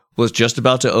was just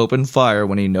about to open fire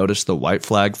when he noticed the white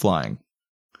flag flying.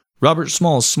 Robert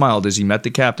Smalls smiled as he met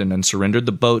the captain and surrendered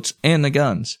the boats and the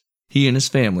guns. He and his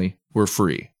family were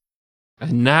free.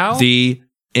 And now? The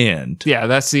end. Yeah,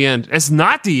 that's the end. It's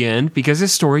not the end because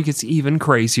this story gets even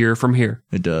crazier from here.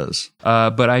 It does.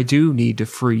 But I do need to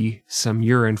free some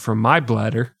urine from my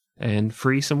bladder and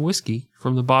free some whiskey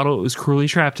from the bottle it was cruelly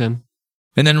trapped in.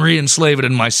 And then re-enslave it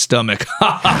in my stomach.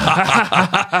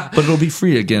 But it'll be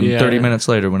free again 30 minutes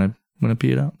later when I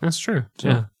pee it out. That's true. So,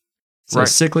 yeah. It's a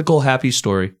cyclical happy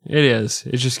story. It is.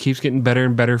 It just keeps getting better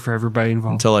and better for everybody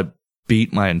involved. Until I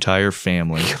beat my entire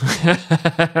family.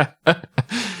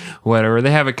 Whatever.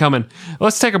 They have it coming.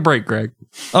 Let's take a break, Greg.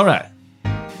 All right.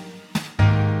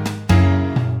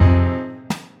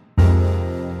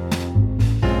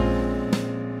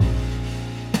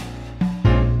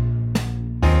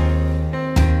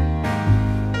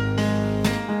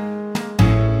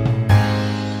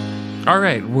 All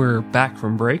right, we're back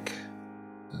from break.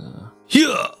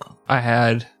 Yeah. I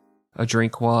had a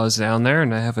drink while I was down there,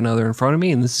 and I have another in front of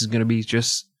me, and this is going to be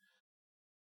just...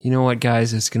 You know what,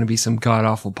 guys? It's going to be some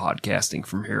god-awful podcasting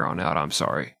from here on out. I'm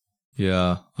sorry.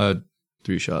 Yeah, I had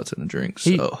 3 shots and a drink,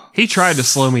 so... He tried to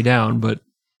slow me down, but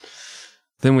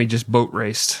then we just boat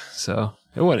raced, so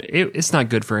it's not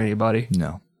good for anybody.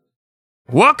 No.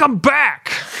 Welcome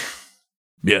back!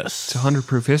 Yes. to 100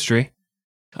 Proof History.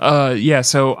 Yeah,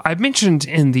 so I mentioned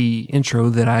in the intro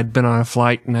that I'd been on a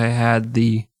flight and I had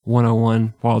the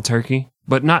 101 wild turkey,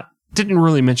 but didn't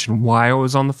really mention why I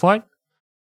was on the flight.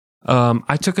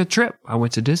 I took a trip. I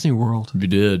went to Disney World. You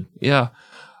did. Yeah.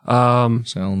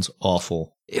 Sounds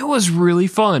awful. It was really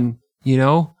fun. You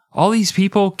know, all these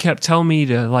people kept telling me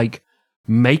to like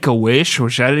make a wish,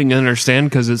 which I didn't understand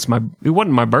because it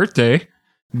wasn't my birthday,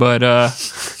 but,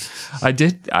 I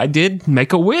did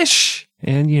make a wish.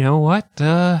 And you know what? Did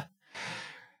it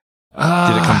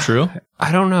come true?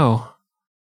 I don't know.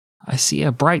 I see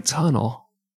a bright tunnel.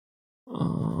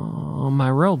 My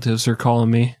relatives are calling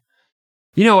me.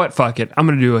 You know what? Fuck it. I'm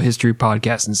going to do a history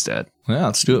podcast instead. Yeah,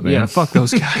 let's do it, man. Yeah, fuck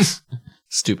those guys.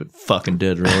 Stupid fucking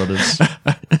dead relatives.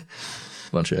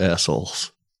 Bunch of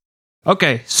assholes.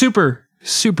 Okay, super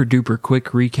duper quick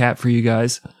recap for you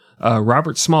guys.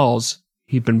 Robert Smalls,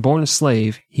 he'd been born a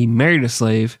slave. He married a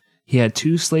slave. He had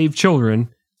 2 slave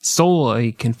children, stole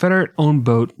a Confederate-owned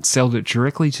boat, and sailed it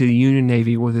directly to the Union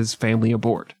Navy with his family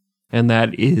aboard. And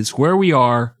that is where we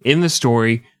are in the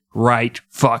story right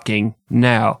fucking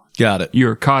now. Got it.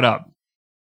 You're caught up.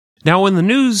 Now, when the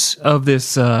news of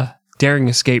this daring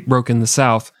escape broke in the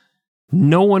South,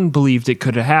 no one believed it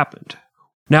could have happened.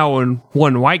 Now, when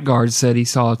one white guard said he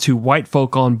saw 2 white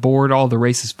folk on board, all the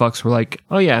racist fucks were like,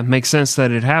 oh yeah, it makes sense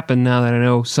that it happened now that I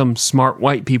know some smart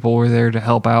white people were there to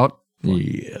help out.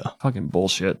 Yeah. Fucking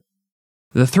bullshit.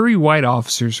 The 3 white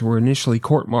officers were initially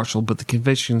court-martialed, but the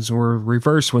convictions were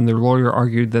reversed when their lawyer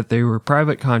argued that they were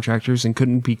private contractors and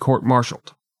couldn't be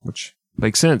court-martialed, which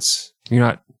makes sense. You're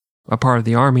not a part of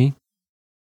the army.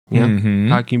 Yeah,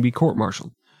 How can you be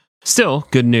court-martialed? Still,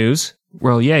 good news.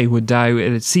 Rollier would die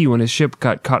at sea when his ship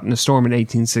got caught in a storm in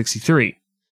 1863.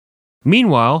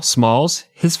 Meanwhile, Smalls,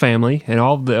 his family, and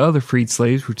all of the other freed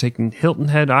slaves were taken to Hilton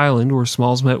Head Island, where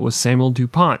Smalls met with Samuel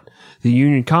DuPont, the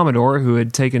Union Commodore who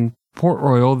had taken Port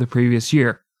Royal the previous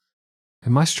year.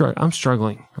 I'm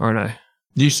struggling, aren't I?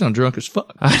 You sound drunk as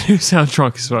fuck. I do sound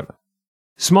drunk as fuck.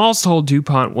 Smalls told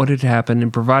DuPont what had happened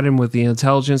and provided him with the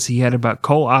intelligence he had about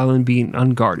Coal Island being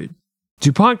unguarded.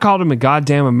 DuPont called him a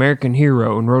goddamn American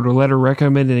hero and wrote a letter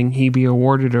recommending he be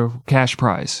awarded a cash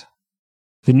prize.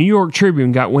 The New York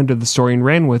Tribune got wind of the story and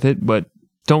ran with it, but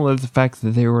don't let the fact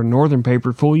that they were a northern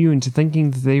paper fool you into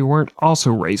thinking that they weren't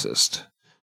also racist.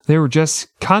 They were just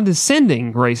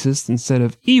condescending racist instead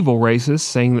of evil racist,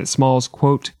 saying that Smalls,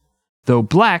 quote, though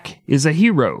black, is a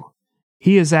hero.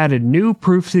 He has added new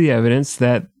proof to the evidence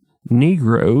that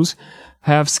Negroes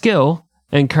have skill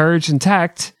and courage and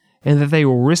tact, and that they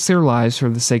will risk their lives for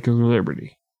the sake of their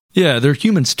liberty. Yeah, they're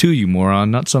humans too, you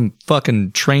moron, not some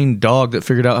fucking trained dog that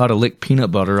figured out how to lick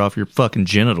peanut butter off your fucking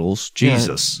genitals.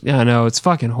 Jesus. Yeah, I know, it's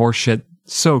fucking horseshit.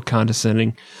 So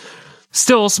condescending.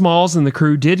 Still, Smalls and the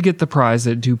crew did get the prize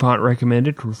that DuPont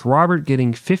recommended, with Robert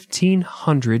getting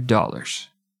 $1,500.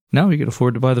 Now we can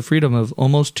afford to buy the freedom of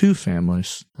almost 2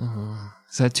 families.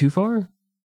 Is that too far?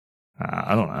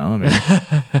 I don't know.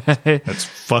 I mean, that's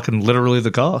fucking literally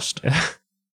the cost.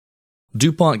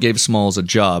 DuPont gave Smalls a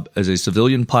job as a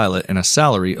civilian pilot and a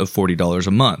salary of $40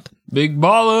 a month. Big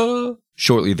baller!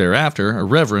 Shortly thereafter, a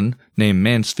reverend named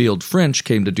Mansfield French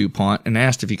came to DuPont and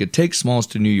asked if he could take Smalls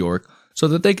to New York so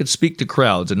that they could speak to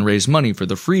crowds and raise money for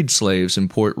the freed slaves in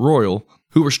Port Royal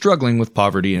who were struggling with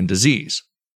poverty and disease.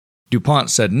 DuPont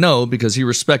said no because he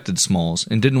respected Smalls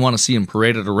and didn't want to see him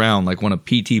paraded around like one of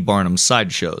P.T. Barnum's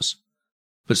sideshows.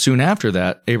 But soon after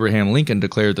that, Abraham Lincoln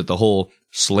declared that the whole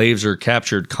slaves are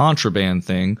captured contraband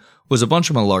thing was a bunch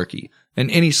of malarkey,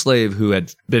 and any slave who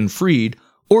had been freed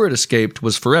or had escaped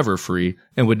was forever free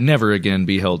and would never again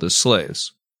be held as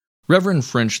slaves. Reverend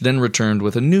French then returned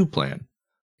with a new plan.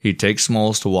 He'd take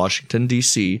Smalls to Washington,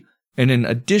 D.C., and in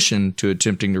addition to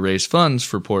attempting to raise funds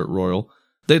for Port Royal,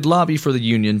 they'd lobby for the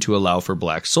Union to allow for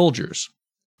black soldiers.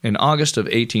 In August of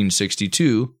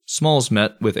 1862, Smalls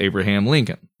met with Abraham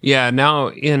Lincoln. Yeah, now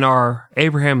in our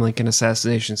Abraham Lincoln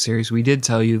assassination series, we did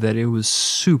tell you that it was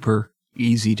super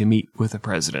easy to meet with the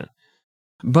president.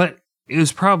 But it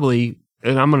was probably,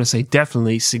 and I'm going to say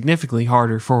definitely, significantly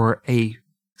harder for a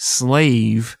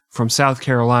slave from South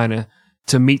Carolina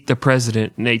to meet the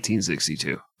president in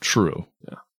 1862. True.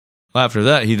 Yeah. After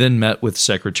that, he then met with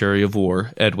Secretary of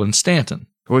War Edwin Stanton.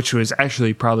 Which was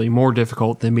actually probably more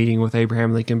difficult than meeting with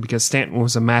Abraham Lincoln because Stanton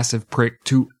was a massive prick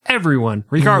to everyone,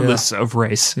 regardless of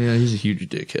race. Yeah, he's a huge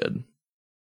dickhead.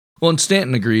 Well, and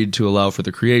Stanton agreed to allow for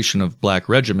the creation of black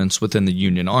regiments within the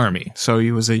Union Army. So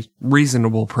he was a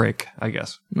reasonable prick, I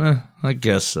guess. I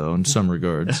guess so, in some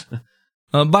regards.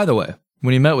 By the way,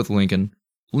 when he met with Lincoln,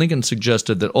 Lincoln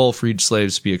suggested that all freed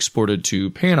slaves be exported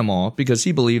to Panama because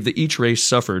he believed that each race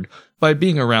suffered by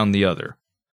being around the other.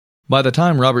 By the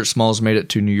time Robert Smalls made it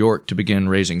to New York to begin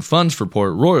raising funds for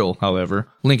Port Royal, however,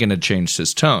 Lincoln had changed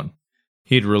his tone.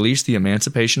 He had released the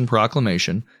Emancipation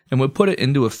Proclamation and would put it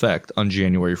into effect on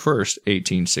January 1st,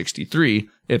 1863,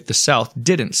 if the South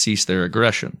didn't cease their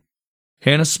aggression.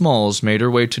 Hannah Smalls made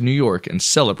her way to New York and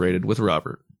celebrated with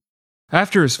Robert.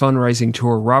 After his fundraising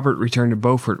tour, Robert returned to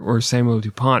Beaufort, where Samuel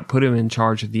DuPont put him in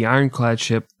charge of the ironclad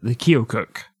ship, the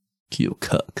Keokuk.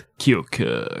 Keokuk.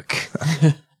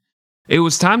 It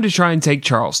was time to try and take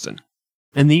Charleston.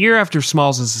 In the year after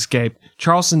Smalls' escape,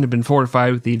 Charleston had been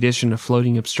fortified with the addition of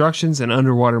floating obstructions and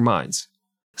underwater mines.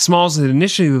 Smalls had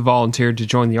initially volunteered to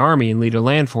join the army and lead a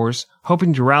land force,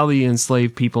 hoping to rally the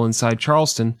enslaved people inside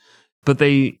Charleston, but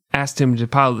they asked him to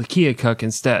pilot the Keokuk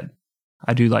instead.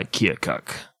 I do like Keokuk.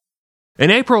 In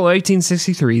April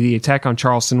 1863, the attack on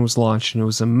Charleston was launched, and it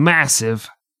was a massive,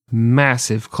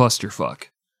 massive clusterfuck.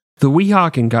 The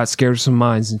Weehawken got scared of some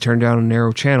mines and turned down a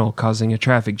narrow channel, causing a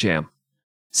traffic jam.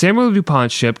 Samuel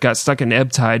DuPont's ship got stuck in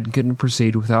ebb tide and couldn't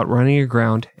proceed without running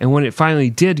aground, and when it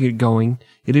finally did get going,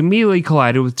 it immediately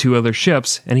collided with 2 other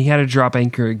ships, and he had to drop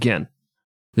anchor again.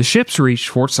 The ships reached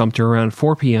Fort Sumter around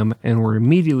 4 p.m. and were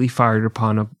immediately fired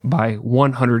upon by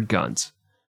 100 guns.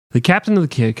 The captain of the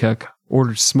Keokuk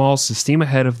ordered Smalls to steam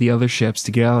ahead of the other ships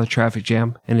to get out of the traffic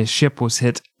jam, and his ship was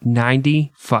hit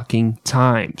 90 fucking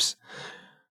times.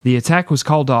 The attack was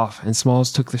called off, and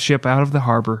Smalls took the ship out of the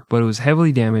harbor, but it was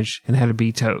heavily damaged and had to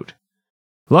be towed.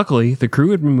 Luckily, the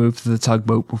crew had been moved to the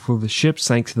tugboat before the ship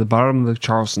sank to the bottom of the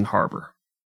Charleston harbor.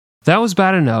 That was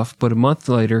bad enough, but a month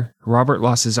later, Robert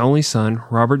lost his only son,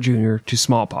 Robert Jr., to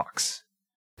smallpox.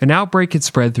 An outbreak had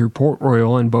spread through Port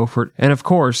Royal and Beaufort, and of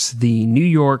course, the New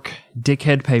York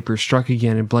dickhead paper struck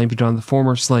again and blamed it on the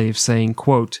former slaves, saying,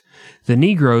 quote, "The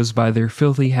Negroes, by their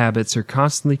filthy habits, are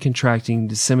constantly contracting and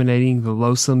disseminating the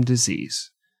loathsome disease."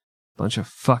 Bunch of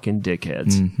fucking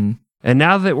dickheads. Mm-hmm. And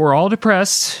now that we're all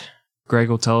depressed, Greg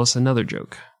will tell us another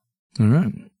joke. All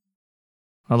right.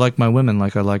 I like my women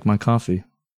like I like my coffee.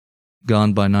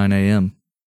 Gone by 9 a.m.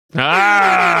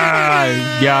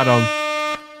 Ah! Got him.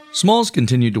 Smalls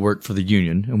continued to work for the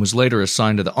Union and was later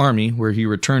assigned to the Army, where he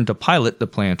returned to pilot the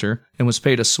Planter and was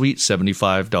paid a sweet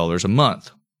 $75 a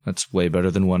month. That's way better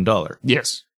than $1.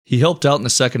 Yes. He helped out in the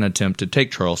second attempt to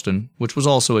take Charleston, which was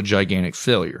also a gigantic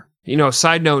failure. You know,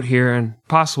 side note here, and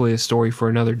possibly a story for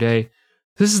another day,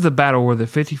 this is the battle where the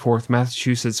 54th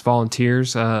Massachusetts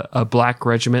Volunteers, a black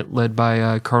regiment led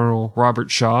by Colonel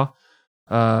Robert Shaw,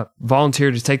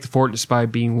 volunteered to take the fort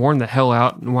despite being worn the hell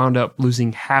out and wound up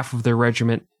losing half of their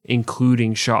regiment,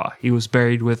 including Shaw. He was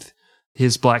buried with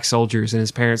his black soldiers, and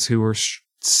his parents, who were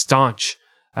staunch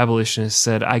abolitionists,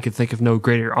 said, "I could think of no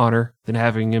greater honor than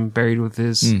having him buried with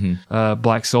his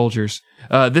black soldiers."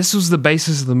 This was the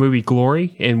basis of the movie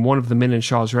Glory, and one of the men in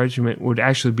Shaw's regiment would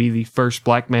actually be the first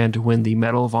black man to win the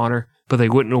Medal of Honor, but they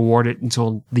wouldn't award it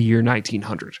until the year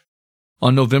 1900.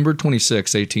 On November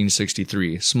 26,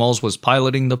 1863, Smalls was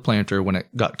piloting the Planter when it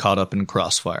got caught up in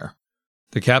crossfire.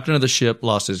 The captain of the ship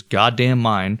lost his goddamn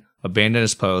mind, abandoned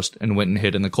his post, and went and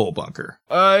hid in the coal bunker.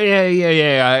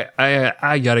 I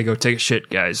gotta go take a shit,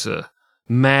 guys.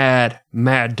 Mad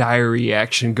diarrhea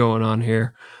action going on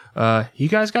here. You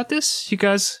guys got this? You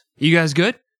guys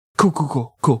good?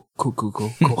 Cool.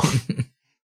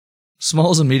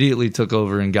 Smalls immediately took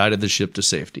over and guided the ship to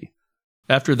safety.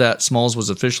 After that, Smalls was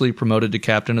officially promoted to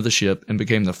captain of the ship and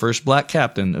became the first black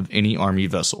captain of any Army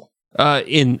vessel.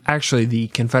 Actually, the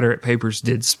Confederate papers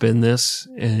did spin this.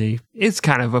 It's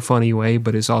kind of a funny way,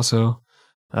 but it's also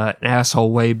an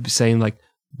asshole way of saying, like,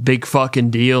 big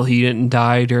fucking deal, he didn't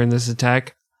die during this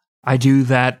attack. I do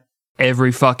that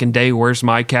every fucking day. Where's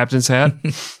my captain's hat?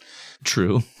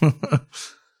 True.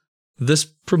 This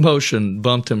promotion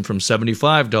bumped him from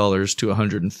 $75 to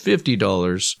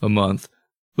 $150 a month,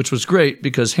 which was great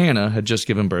because Hannah had just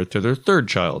given birth to their third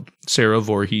child, Sarah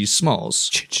Voorhees Smalls.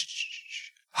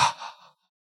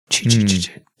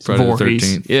 Friday the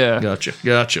 13th. Yeah.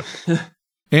 Gotcha.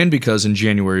 And because in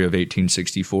January of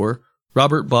 1864,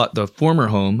 Robert bought the former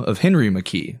home of Henry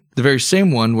McKee, the very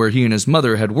same one where he and his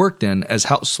mother had worked in as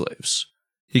house slaves.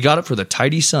 He got it for the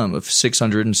tidy sum of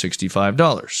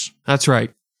 $665. That's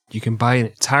right. You can buy an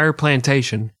entire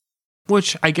plantation,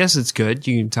 which I guess it's good.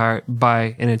 You can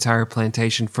buy an entire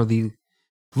plantation for the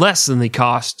less than the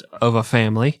cost of a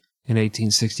family in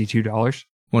 $1862.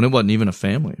 Well, it wasn't even a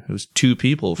family. It was 2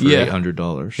 people for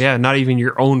 $800. Yeah, not even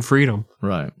your own freedom.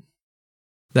 Right.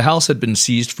 The house had been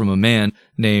seized from a man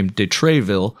named de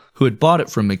Treville, who had bought it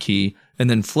from McKee and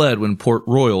then fled when Port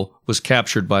Royal was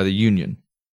captured by the Union.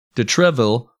 De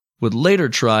Treville would later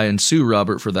try and sue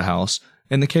Robert for the house,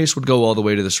 and the case would go all the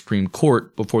way to the Supreme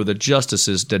Court before the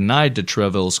justices denied de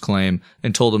Treville's claim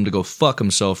and told him to go fuck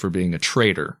himself for being a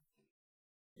traitor.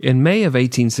 In May of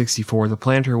 1864, the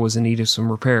planter was in need of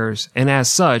some repairs, and as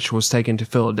such was taken to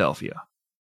Philadelphia.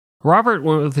 Robert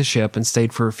went with the ship and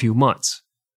stayed for a few months.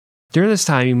 During this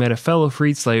time, he met a fellow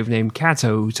freed slave named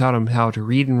Cato who taught him how to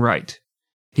read and write.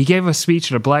 He gave a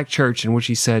speech at a black church in which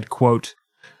he said, quote,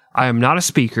 "I am not a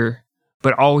speaker,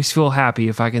 but always feel happy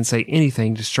if I can say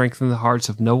anything to strengthen the hearts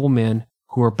of noble men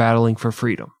who are battling for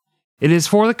freedom. It is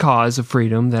for the cause of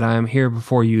freedom that I am here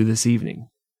before you this evening.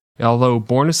 Although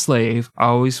born a slave, I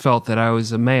always felt that I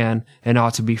was a man and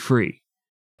ought to be free.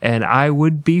 And I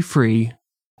would be free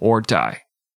or die."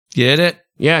 Get it?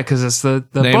 Yeah, because it's the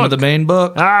Name book. of the main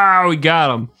book? Ah, we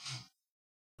got him.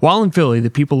 While in Philly, the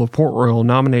people of Port Royal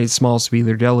nominated Smalls to be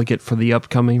their delegate for the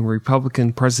upcoming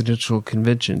Republican presidential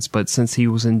conventions, but since he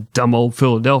was in dumb old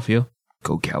Philadelphia,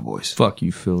 go Cowboys, Fuck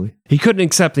you, Philly. he couldn't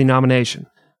accept the nomination.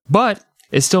 But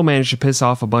it still managed to piss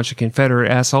off a bunch of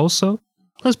Confederate assholes, so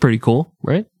that's pretty cool,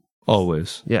 right?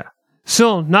 Always. Yeah.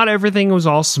 Still, not everything was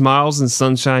all smiles and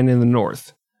sunshine in the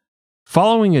North.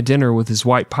 Following a dinner with his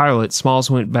white pilot, Smalls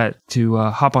went back to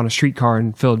hop on a streetcar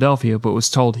in Philadelphia, but was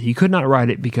told he could not ride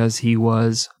it because he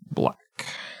was black.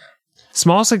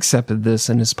 Smalls accepted this,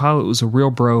 and his pilot was a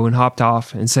real bro and hopped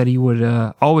off and said he would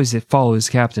always follow his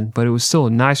captain, but it was still a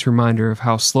nice reminder of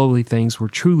how slowly things were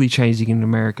truly changing in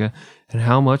America and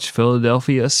how much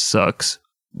Philadelphia sucks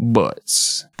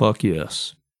butts. Fuck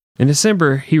yes. In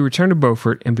December, he returned to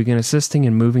Beaufort and began assisting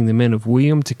in moving the men of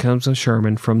William Tecumseh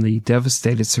Sherman from the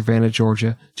devastated Savannah,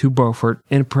 Georgia, to Beaufort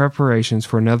in preparations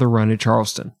for another run at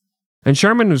Charleston. And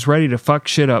Sherman was ready to fuck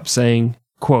shit up, saying,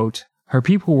 quote, "Her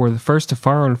people were the first to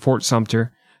fire on Fort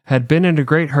Sumter, had been in a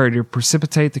great hurry to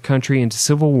precipitate the country into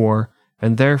civil war,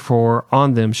 and therefore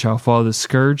on them shall fall the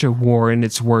scourge of war in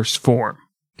its worst form."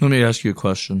 Let me ask you a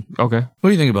question. Okay. What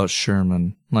do you think about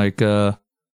Sherman? Like, you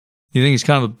think he's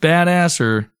kind of a badass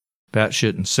or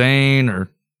batshit insane or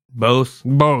both?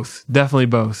 Both. Definitely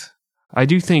both. I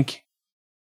do think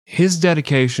his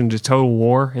dedication to total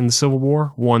war in the Civil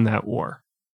War won that war.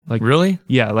 Like, really?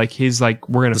 Yeah, like he's like,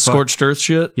 we're going to Scorched earth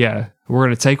shit? Yeah, we're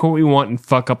going to take what we want and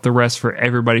fuck up the rest for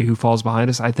everybody who falls behind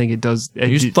us. I think it does.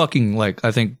 He's fucking, like,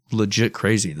 I think legit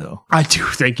crazy, though. I do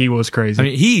think he was crazy. I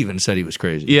mean, he even said he was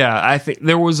crazy. Yeah, I think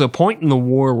there was a point in the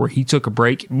war where he took a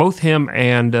break. Both him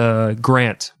and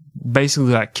Grant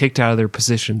basically got kicked out of their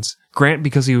positions. Grant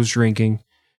because he was drinking,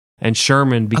 and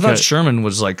Sherman because... I thought Sherman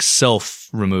was, like,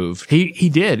 self-removed. He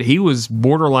did. He was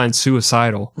borderline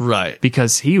suicidal. Right.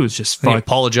 Because he was just He fucked.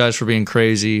 apologized for being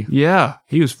crazy. Yeah,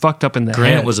 he was fucked up in the head.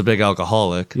 Grant was a big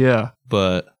alcoholic. Yeah.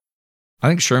 But I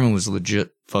think Sherman was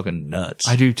legit fucking nuts.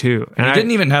 I do too. And he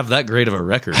didn't even have that great of a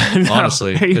record,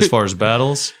 honestly, as far as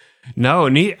battles. No,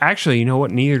 actually, you know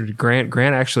what? Neither did Grant.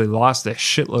 Grant actually lost a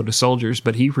shitload of soldiers,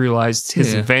 but he realized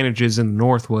his advantages in the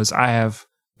North was, I have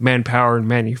manpower and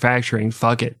manufacturing.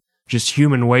 Fuck it. Just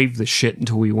human wave the shit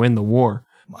until we win the war.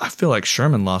 I feel like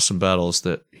Sherman lost some battles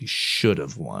that he should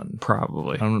have won.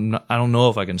 Probably. I don't know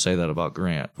if I can say that about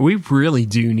Grant. We really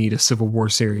do need a Civil War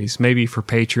series, maybe for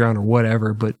Patreon or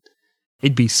whatever, but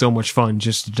it'd be so much fun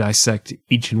just to dissect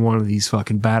each and one of these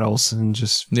fucking battles and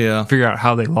just figure out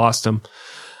how they lost them.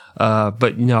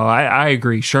 But no, I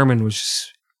agree. Sherman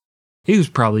he was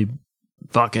probably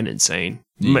fucking insane.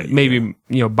 Maybe,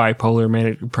 bipolar,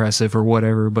 manic depressive or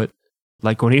whatever, but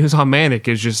like when he was on manic,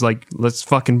 it's just like, let's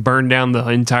fucking burn down the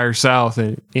entire South.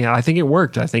 And, I think it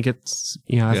worked. I think I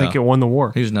think it won the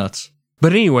war. He's nuts.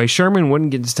 But anyway, Sherman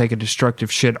wouldn't get to take a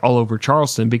destructive shit all over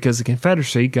Charleston because the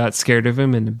Confederacy got scared of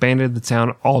him and abandoned the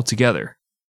town altogether.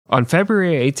 On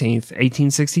February 18th,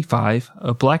 1865,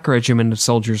 a black regiment of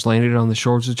soldiers landed on the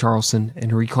shores of Charleston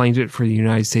and reclaimed it for the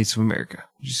United States of America,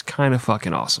 which is kind of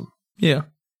fucking awesome. Yeah.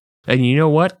 And you know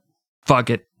what?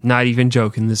 Fuck it. Not even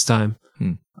joking this time.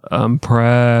 I'm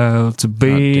proud to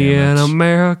be an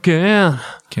American.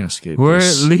 Can't escape where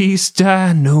this. At least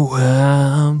I know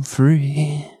I'm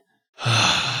free.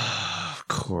 Of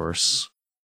course.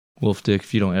 Wolf Dick,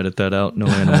 if you don't edit that out, no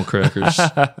animal crackers.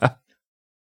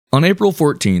 On April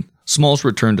 14th, Smalls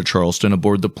returned to Charleston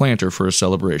aboard the Planter for a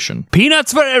celebration.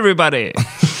 Peanuts for everybody!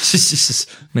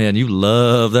 Man, you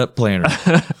love that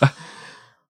Planter.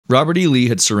 Robert E. Lee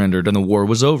had surrendered and the war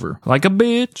was over. Like a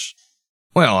bitch.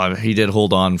 Well, he did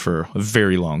hold on for a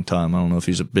very long time. I don't know if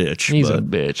he's a bitch. He's a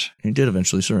bitch. He did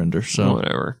eventually surrender, so...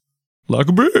 Whatever. Like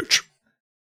a bitch.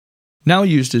 Now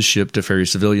he used his ship to ferry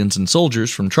civilians and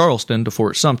soldiers from Charleston to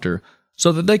Fort Sumter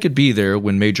so that they could be there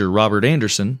when Major Robert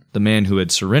Anderson, the man who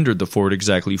had surrendered the fort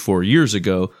exactly 4 years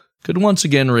ago, could once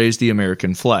again raise the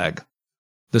American flag.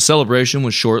 The celebration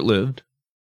was short-lived.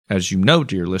 As you know,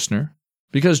 dear listener,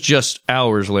 Because just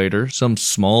hours later, some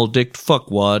small-dicked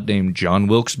fuckwad named John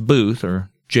Wilkes Booth, or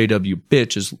J.W.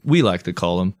 Bitch as we like to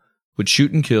call him, would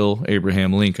shoot and kill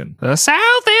Abraham Lincoln. The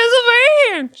South is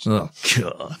avenged! Oh,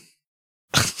 God.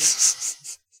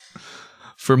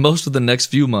 For most of the next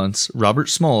few months, Robert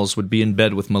Smalls would be in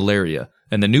bed with malaria,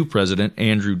 and the new president,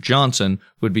 Andrew Johnson,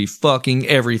 would be fucking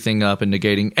everything up and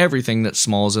negating everything that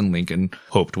Smalls and Lincoln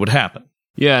hoped would happen.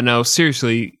 Yeah, no,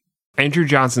 seriously, Andrew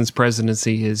Johnson's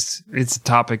presidency it's a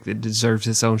topic that deserves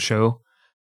its own show.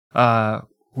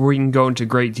 We can go into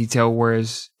great detail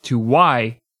whereas to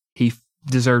why he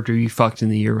deserved to be fucked in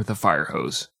the ear with a fire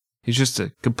hose. He's just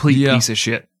a complete piece of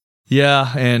shit.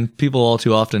 Yeah, and people all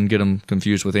too often get him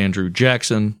confused with Andrew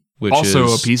Jackson, which also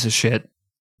is... a piece of shit.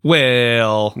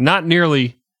 Well... Not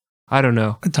nearly... I don't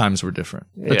know. The times were different.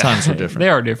 The times were different. They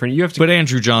are different. You have to... But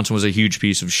Andrew Johnson was a huge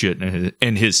piece of shit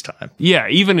in his time. Yeah,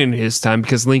 even in his time,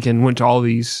 because Lincoln went to all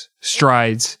these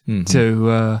strides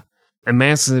to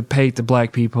emancipate the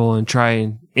black people and try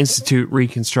and institute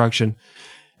Reconstruction.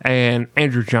 And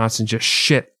Andrew Johnson just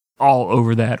shit all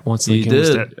over that once Lincoln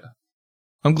was dead.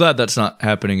 I'm glad that's not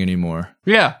happening anymore.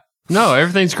 Yeah. No,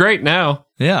 everything's great now.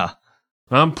 Yeah.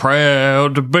 I'm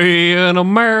proud to be an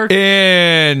American.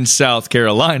 In South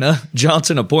Carolina,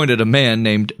 Johnson appointed a man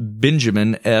named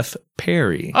Benjamin F.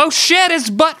 Perry. Oh shit,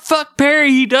 it's buttfuck Perry.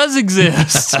 He does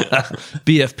exist.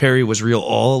 B.F. Perry was real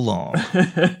all along.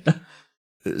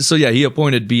 So yeah, he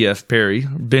appointed B.F. Perry,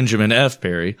 Benjamin F.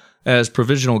 Perry, as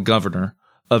provisional governor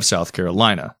of South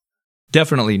Carolina.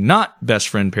 Definitely not best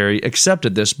friend Perry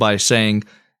accepted this by saying,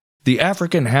 "The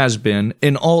African has been,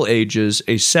 in all ages,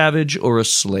 a savage or a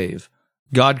slave.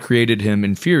 God created him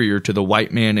inferior to the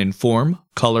white man in form,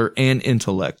 color, and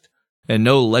intellect, and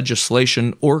no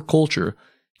legislation or culture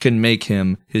can make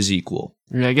him his equal."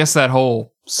 Yeah, I guess that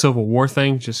whole Civil War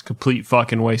thing, just complete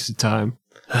fucking waste of time.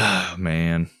 Oh,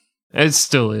 man. It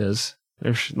still is.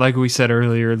 Like we said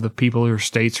earlier, the people who are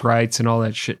states' rights and all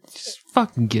that shit, just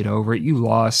fucking get over it. You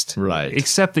lost. Right.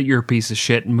 Accept that you're a piece of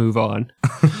shit and move on.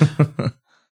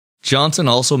 Johnson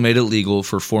also made it legal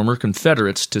for former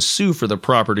Confederates to sue for the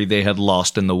property they had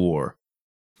lost in the war.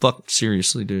 Fuck,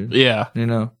 seriously, dude. Yeah. You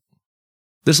know?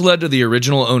 This led to the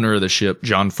original owner of the ship,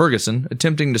 John Ferguson,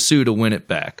 attempting to sue to win it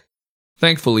back.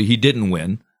 Thankfully, he didn't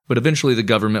win, but eventually the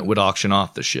government would auction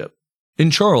off the ship.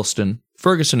 In Charleston,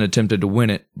 Ferguson attempted to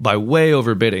win it by way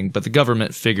overbidding, but the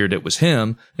government figured it was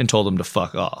him and told him to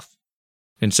fuck off.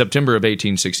 In September of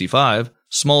 1865,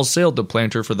 Smalls sailed the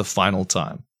Planter for the final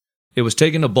time. It was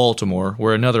taken to Baltimore,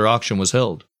 where another auction was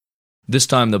held. This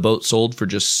time the boat sold for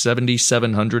just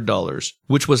 $7,700,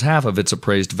 which was half of its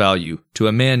appraised value, to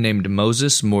a man named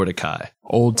Moses Mordecai.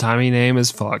 Old-timey name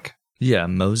as fuck. Yeah,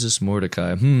 Moses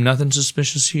Mordecai. Nothing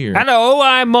suspicious here. Hello,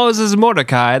 I'm Moses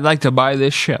Mordecai. I'd like to buy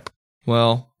this ship.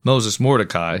 Well, Moses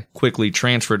Mordecai quickly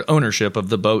transferred ownership of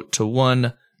the boat to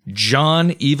one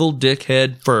John Evil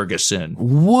Dickhead Ferguson.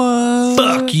 What?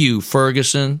 Fuck you,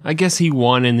 Ferguson. I guess he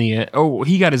won in the end. Oh,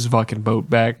 he got his fucking boat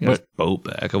back. But Boat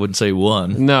back. I wouldn't say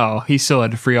won. no, he still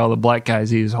had to free all the black guys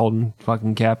he was holding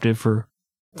fucking captive for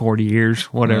 40 years.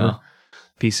 Whatever. Yeah.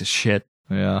 Piece of shit.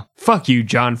 Yeah. Fuck you,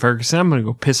 John Ferguson. I'm going to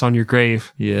go piss on your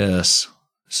grave. Yes.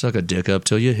 Suck a dick up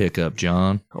till you hiccup,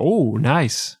 John. Oh,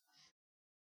 nice.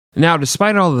 Now,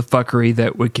 despite all the fuckery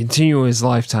that would continue in his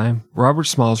lifetime, Robert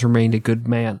Smalls remained a good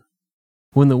man.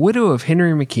 When the widow of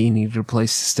Henry McKee needed a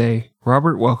place to stay,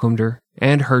 Robert welcomed her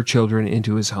and her children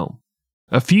into his home.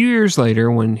 A few years later,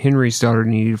 when Henry's daughter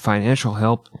needed financial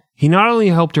help, he not only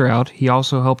helped her out, he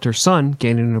also helped her son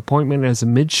gain an appointment as a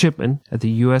midshipman at the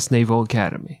U.S. Naval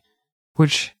Academy.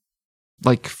 Which,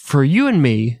 like, for you and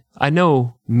me, I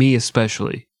know me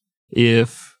especially,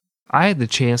 if I had the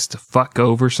chance to fuck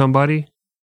over somebody,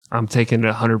 I'm taking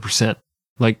it 100%.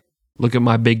 Like, look at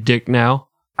my big dick now.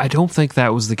 I don't think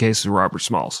that was the case with Robert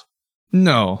Smalls.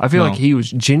 No. I feel like he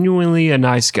was genuinely a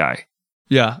nice guy.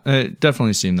 Yeah, it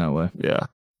definitely seemed that way. Yeah.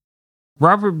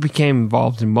 Robert became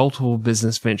involved in multiple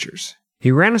business ventures.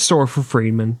 He ran a store for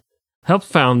freedmen, helped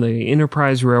found the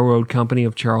Enterprise Railroad Company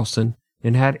of Charleston,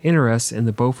 and had interests in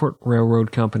the Beaufort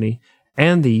Railroad Company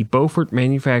and the Beaufort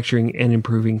Manufacturing and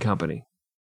Improving Company.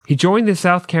 He joined the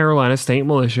South Carolina State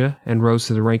Militia and rose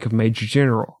to the rank of Major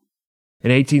General.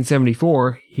 In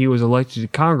 1874, he was elected to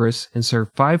Congress and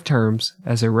served 5 terms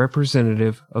as a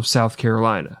representative of South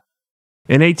Carolina.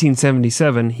 In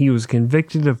 1877, he was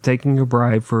convicted of taking a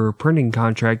bribe for a printing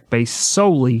contract based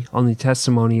solely on the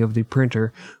testimony of the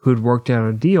printer who had worked out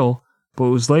a deal, but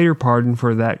was later pardoned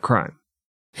for that crime.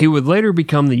 He would later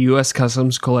become the U.S.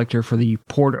 Customs Collector for the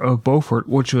Port of Beaufort,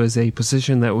 which was a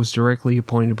position that was directly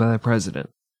appointed by the President.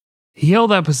 He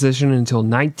held that position until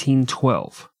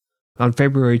 1912. On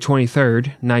February 23rd,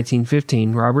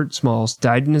 1915, Robert Smalls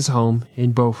died in his home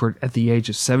in Beaufort at the age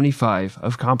of 75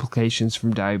 of complications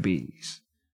from diabetes.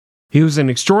 He was an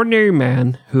extraordinary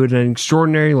man who had an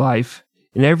extraordinary life,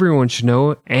 and everyone should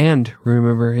know and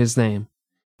remember his name.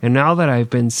 And now that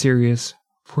I've been serious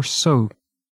for so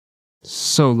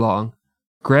long,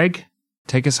 Greg,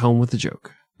 take us home with the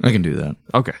joke. I can do that.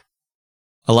 Okay.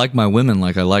 I like my women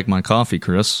like I like my coffee,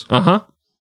 Chris. Uh-huh.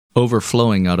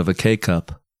 Overflowing out of a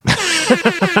K-cup.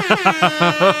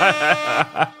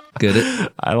 Get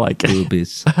it? I like it.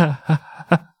 Boobies.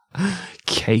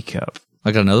 K-cup.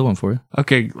 I got another one for you.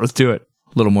 Okay, let's do it.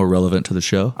 A little more relevant to the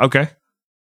show. Okay.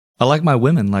 I like my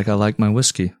women like I like my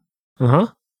whiskey. Uh-huh.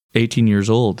 18 years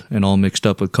old and all mixed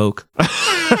up with Coke.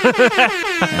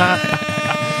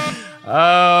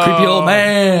 Oh, creepy old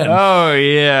man. Oh,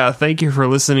 yeah. Thank you for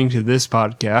listening to this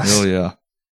podcast. Oh, yeah.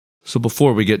 So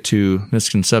before we get to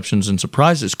misconceptions and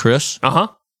surprises, Chris, Uh-huh.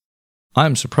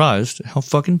 I'm surprised at how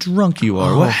fucking drunk you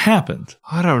are. Oh. What happened?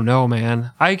 I don't know,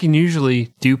 man. I can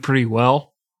usually do pretty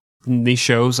well in these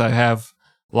shows. I have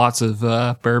lots of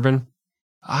bourbon.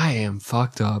 I am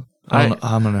fucked up. I'm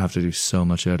going to have to do so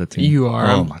much editing. You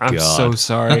are. Oh, my God. I'm so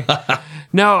sorry.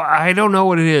 No, I don't know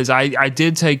what it is. I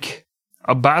did take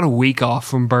about a week off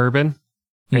from bourbon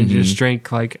and just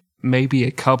drank like maybe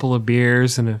a couple of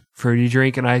beers and a fruity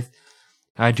drink. And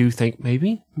I do think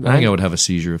maybe. I think I would have a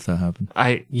seizure if that happened.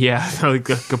 Yeah, like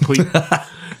a complete.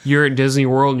 You're at Disney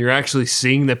World and you're actually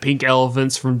seeing the pink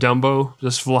elephants from Dumbo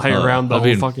just fly around the I'll whole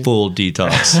be in fucking full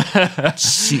detox.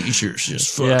 Seizures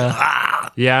just fucking.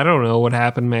 Yeah, I don't know what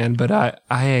happened, man, but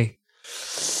I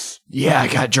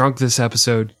got drunk this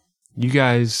episode. You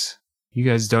guys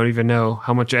don't even know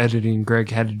how much editing Greg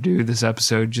had to do this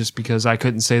episode just because I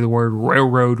couldn't say the word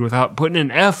railroad without putting an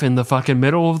F in the fucking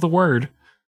middle of the word.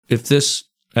 If this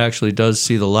actually does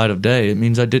see the light of day, it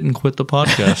means I didn't quit the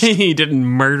podcast. He didn't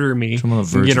murder me. I'm on the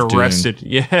verge get of arrested.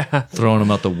 Yeah. Throwing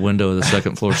him out the window of the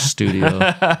second floor studio.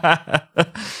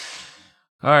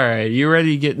 All right, you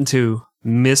ready to get into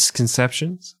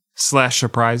misconceptions /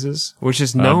 surprises, which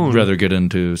is known. I'd rather get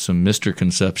into some Mr.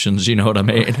 Conceptions, you know what I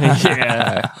mean?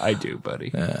 Yeah, I do,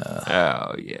 buddy.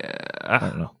 Oh, yeah. I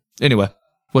don't know. Anyway,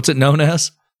 what's it known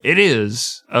as? It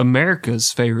is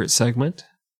America's favorite segment.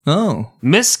 Oh.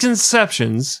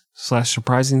 Misconceptions /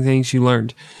 surprising things you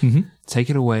learned. Mm-hmm.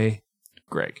 Take it away,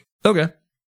 Greg. Okay.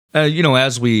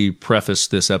 As we preface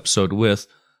this episode with,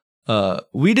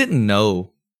 we didn't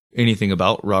know anything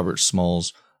about Robert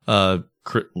Smalls.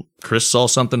 Chris saw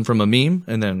something from a meme,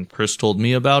 and then Chris told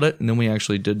me about it, and then we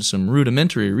actually did some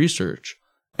rudimentary research.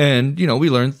 And, we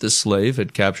learned this slave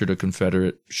had captured a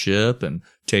Confederate ship and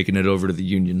taken it over to the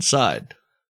Union side.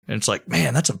 And it's like,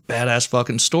 man, that's a badass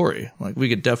fucking story. Like, we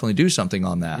could definitely do something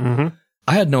on that. Mm-hmm.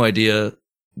 I had no idea.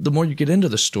 The more you get into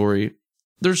the story,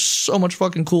 there's so much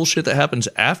fucking cool shit that happens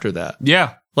after that.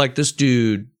 Yeah. Like, this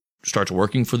dude starts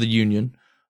working for the Union,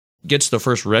 gets the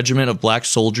first regiment of black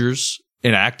soldiers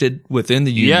enacted within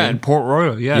the Union. Yeah, in Port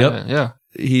Royal. Yeah. Yep. Yeah.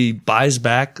 He buys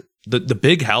back the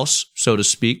big house, so to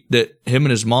speak, that him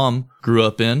and his mom grew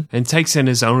up in. And takes in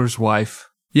his owner's wife.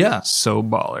 Yeah. So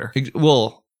baller.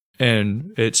 Well,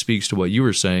 and it speaks to what you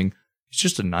were saying. He's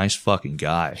just a nice fucking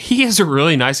guy. He is a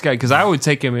really nice guy because I would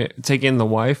take in the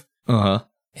wife Uh-huh.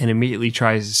 and immediately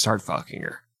tries to start fucking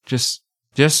her. Just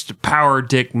a power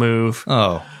dick move.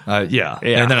 Oh, yeah.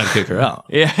 And then I'd kick her out.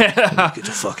 Yeah. Get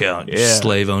the fuck out, you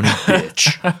slave-owning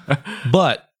bitch.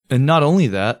 And not only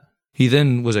that, he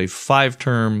then was a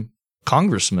 5-term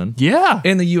congressman Yeah.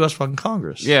 in the U.S. fucking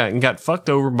Congress. Yeah, and got fucked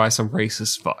over by some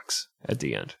racist fucks at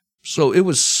the end. So it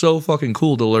was so fucking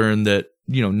cool to learn that,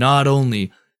 not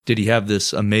only did he have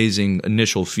this amazing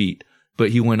initial feat, but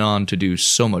he went on to do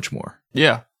so much more.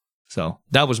 Yeah. So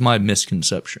that was my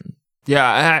misconception.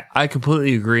 Yeah, I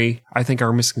completely agree. I think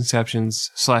our misconceptions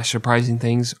 / surprising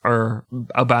things are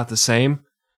about the same.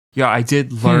 Yeah, I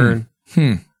did learn.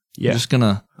 Yeah. I'm just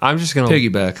gonna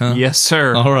piggyback, huh? Yes,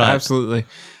 sir. All right. Absolutely.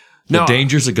 The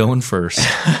dangers of going first.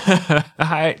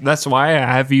 That's why I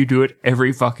have you do it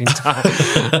every fucking time.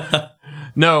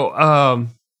 No,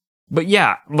 but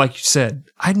yeah, like you said,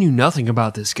 I knew nothing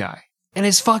about this guy. And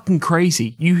it's fucking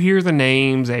crazy. You hear the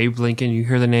names, Abe Lincoln, you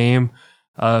hear the name,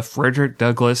 Frederick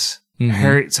Douglass,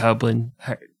 Harriet Tubman,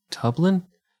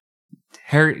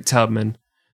 Harriet Tubman.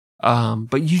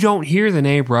 But you don't hear the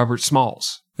name Robert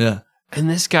Smalls. Yeah. And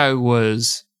this guy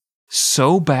was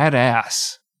so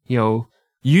badass,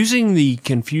 using the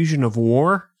confusion of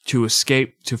war to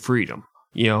escape to freedom.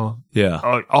 Yeah.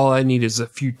 All I need is a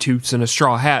few toots and a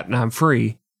straw hat and I'm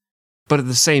free. But at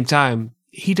the same time,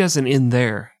 he doesn't end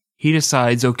there. He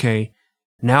decides, okay,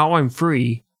 now I'm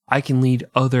free. I can lead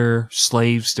other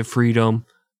slaves to freedom.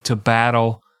 to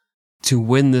battle to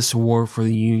win this war for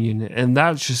the Union. And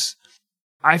that's just,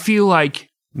 I feel like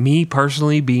me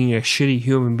personally being a shitty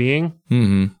human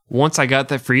being, once I got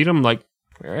that freedom, like,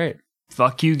 all right,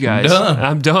 fuck you guys.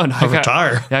 I'm done. I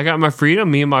retire. I got my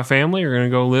freedom. Me and my family are going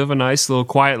to go live a nice little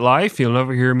quiet life. You'll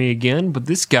never hear me again. But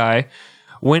this guy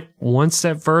went one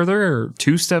step further or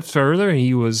two steps further. And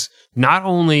he was not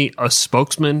only a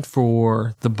spokesman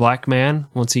for the black man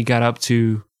once he got up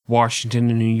to Washington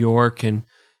and New York and,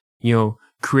 you know,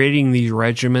 creating these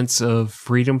regiments of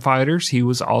freedom fighters, he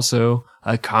was also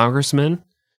a congressman,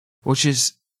 which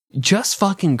is just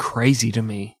fucking crazy to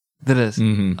me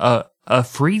that a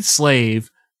freed slave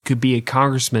could be a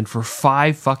congressman for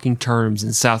 5 fucking terms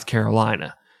in South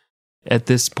Carolina at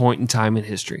this point in time in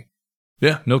history.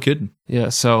 Yeah, no kidding. Yeah,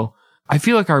 so I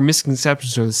feel like our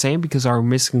misconceptions are the same because our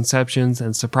misconceptions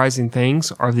and surprising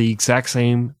things are the exact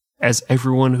same as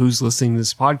everyone who's listening to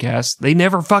this podcast. They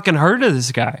never fucking heard of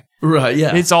this guy. Right,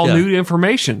 yeah. It's all new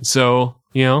information. So,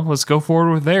 you know, let's go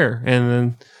forward with there and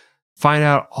then find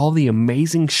out all the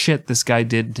amazing shit this guy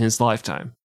did in his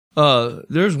lifetime.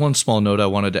 There's one small note I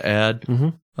wanted to add.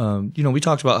 You know, we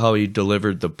talked about how he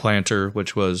delivered the Planter,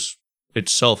 which was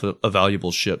itself a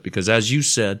valuable ship because, as you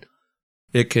said,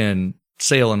 it can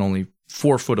sail in only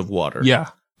 4 foot of water. Yeah.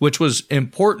 Which was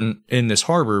important in this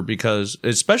harbor because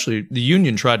especially the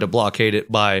Union tried to blockade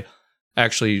it by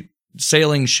actually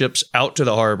sailing ships out to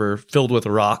the harbor filled with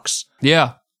rocks.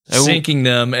 Yeah. Sinking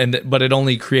them, but it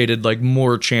only created like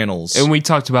more channels. And we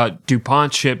talked about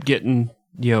DuPont's ship getting,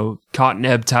 you know, caught in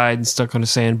ebb tide and stuck on a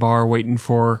sandbar waiting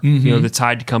for, you know, the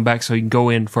tide to come back so you can go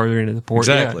in further into the port.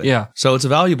 Exactly. Yeah. So it's a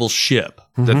valuable ship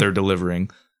that they're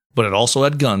delivering, but it also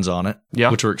had guns on it,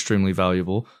 which were extremely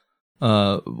valuable.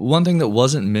 One thing that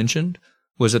wasn't mentioned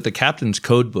was that the captain's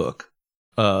code book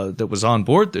that was on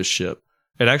board this ship,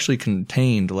 it actually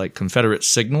contained like Confederate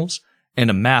signals and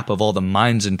a map of all the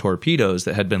mines and torpedoes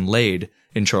that had been laid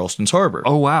in Charleston's harbor.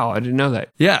 Oh, wow. I didn't know that.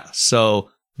 Yeah. So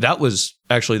that was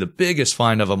actually the biggest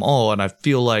find of them all. And I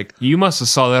feel like... You must have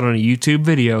saw that on a YouTube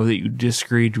video that you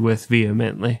disagreed with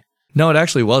vehemently. No, it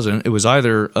actually wasn't. It was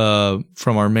either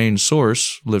from our main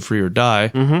source, Live Free or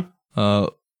Die,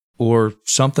 or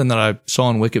something that I saw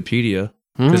on Wikipedia.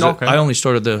 Okay. I only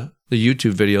started the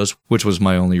YouTube videos, which was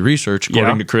my only research,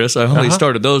 according to Chris. I only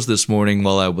started those this morning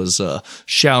while I was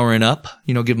showering up,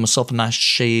 you know, giving myself a nice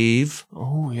shave.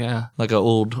 Oh, yeah. Like an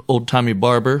old-timey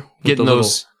barber. Getting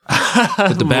those...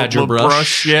 with the badger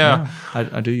brush. Yeah.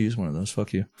 I do use one of those.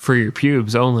 Fuck you. For your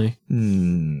pubes only.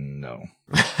 No.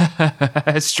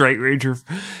 Straight razor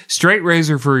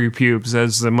for your pubes.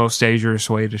 That's the most dangerous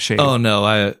way to shave. Oh,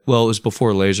 no. It was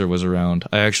before laser was around.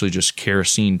 I actually just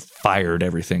kerosene fired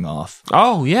everything off.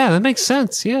 Oh, yeah. That makes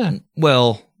sense. Yeah.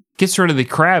 Well, gets rid of the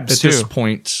crabs, too. At this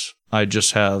point, I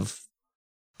just have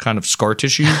kind of scar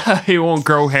tissue. It won't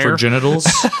grow hair. For genitals.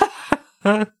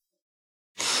 But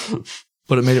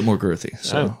it made it more girthy.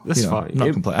 So that's fine. I'm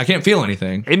not complaining. I can't feel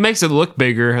anything. It makes it look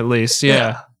bigger, at least.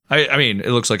 Yeah. I mean,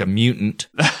 it looks like a mutant,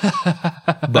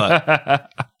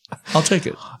 but I'll take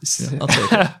it. Yeah, I'll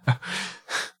take it.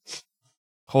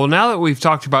 Well, now that we've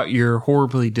talked about your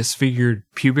horribly disfigured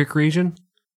pubic region,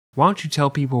 why don't you tell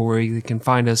people where they can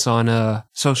find us on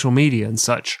social media and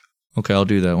such? Okay, I'll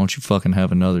do that. Why don't you fucking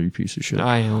have another, you piece of shit?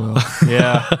 I will.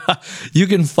 Yeah. You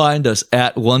can find us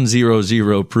at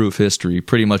 100 Proof History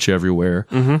pretty much everywhere.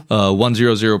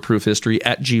 100 Proof History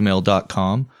at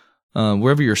gmail.com.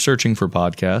 Wherever you're searching for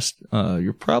podcast,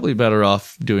 you're probably better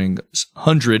off doing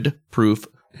 100 Proof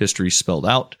History spelled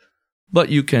out, but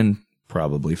you can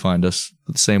probably find us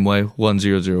the same way,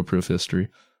 100 Proof History.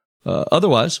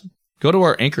 Otherwise, go to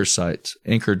our Anchor site,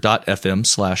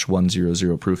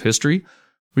 anchor.fm/100 Proof History,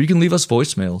 where you can leave us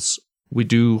voicemails. We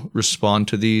do respond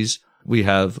to these. We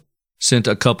have sent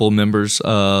a couple members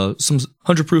some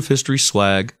 100 Proof History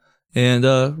swag, and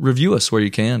review us where you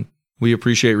can. We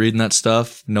appreciate reading that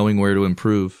stuff, knowing where to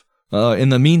improve. In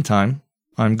the meantime,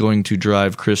 I'm going to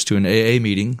drive Chris to an AA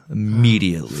meeting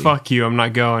immediately. Fuck you, I'm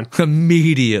not going.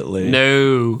 Immediately.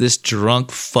 No. This drunk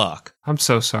fuck. I'm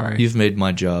so sorry. You've made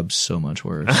my job so much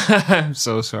worse. I'm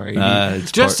so sorry.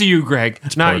 Just to you, Greg.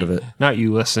 It's not part of it. Not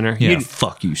you, listener. Yeah,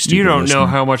 fuck you, stupid You don't listener. know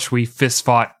how much we fist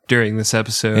fought during this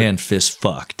episode. And fist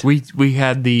fucked. We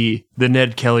had the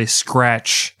Ned Kelly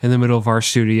scratch in the middle of our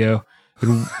studio.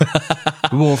 And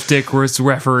Wolf Dick was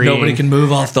refereeing. Nobody can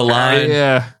move off the line.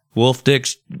 Yeah. Wolf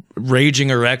Dick's raging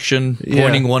erection,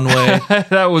 pointing one way.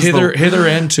 That was hither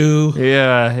and to.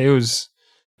 Yeah, it was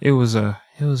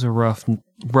a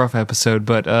rough episode,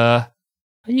 but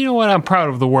you know what? I'm proud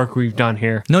of the work we've done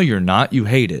here. No, you're not. You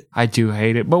hate it. I do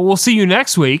hate it, but we'll see you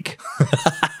next week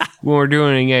when we're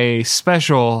doing a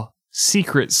special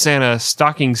Secret Santa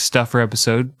stocking stuffer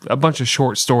episode. A bunch of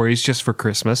short stories just for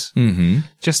Christmas. Mm-hmm.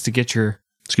 Just to get your...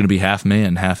 It's going to be half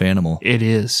man, half animal. It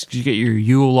is. Did you get your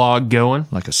Yule log going?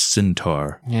 Like a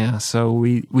centaur. Yeah, so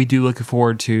we do look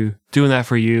forward to doing that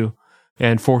for you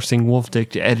and forcing Wolf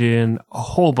Dick to edit in a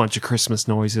whole bunch of Christmas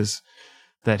noises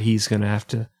that he's going to have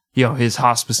to, his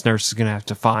hospice nurse is going to have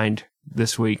to find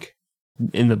this week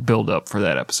in the build up for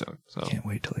that episode. So Can't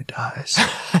wait till he dies.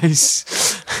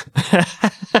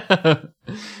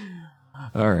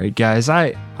 All right, guys,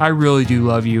 I really do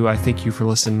love you. I thank you for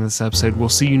listening to this episode. We'll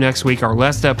see you next week, our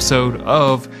last episode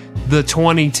of the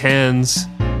 2010s.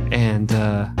 And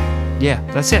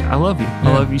that's it. I love you. Yeah.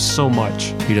 I love you so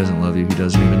much. He doesn't love you. He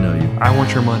doesn't even know you. I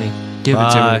want your money. Give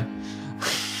it to me.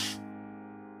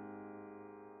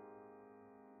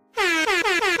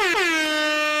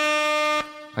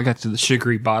 I got to the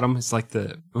sugary bottom. It's like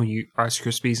when you Rice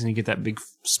Krispies and you get that big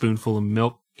spoonful of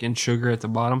milk and sugar at the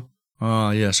bottom.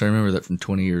 Oh, yes. I remember that from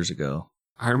 20 years ago.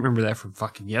 I remember that from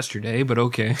fucking yesterday, but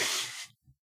okay.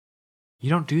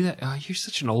 You don't do that? Oh, you're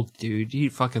such an old dude. You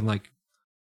eat fucking like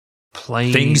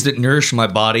plain... Things that nourish my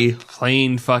body.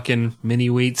 Plain fucking mini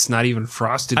wheats, not even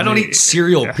frosted. I don't eat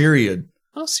cereal, period.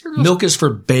 Oh, cereal. Milk is for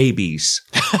babies.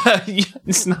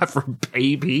 It's not for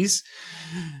babies.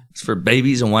 It's for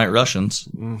babies and white Russians.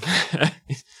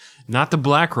 Not the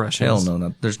black Russians. Hell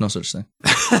no, there's no such thing.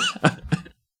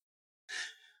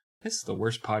 This is the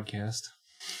worst podcast.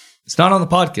 It's not on the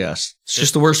podcast. It's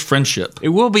just the worst friendship. It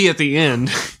will be at the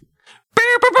end.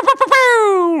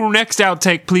 Next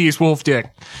outtake, please, Wolf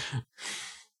Dick.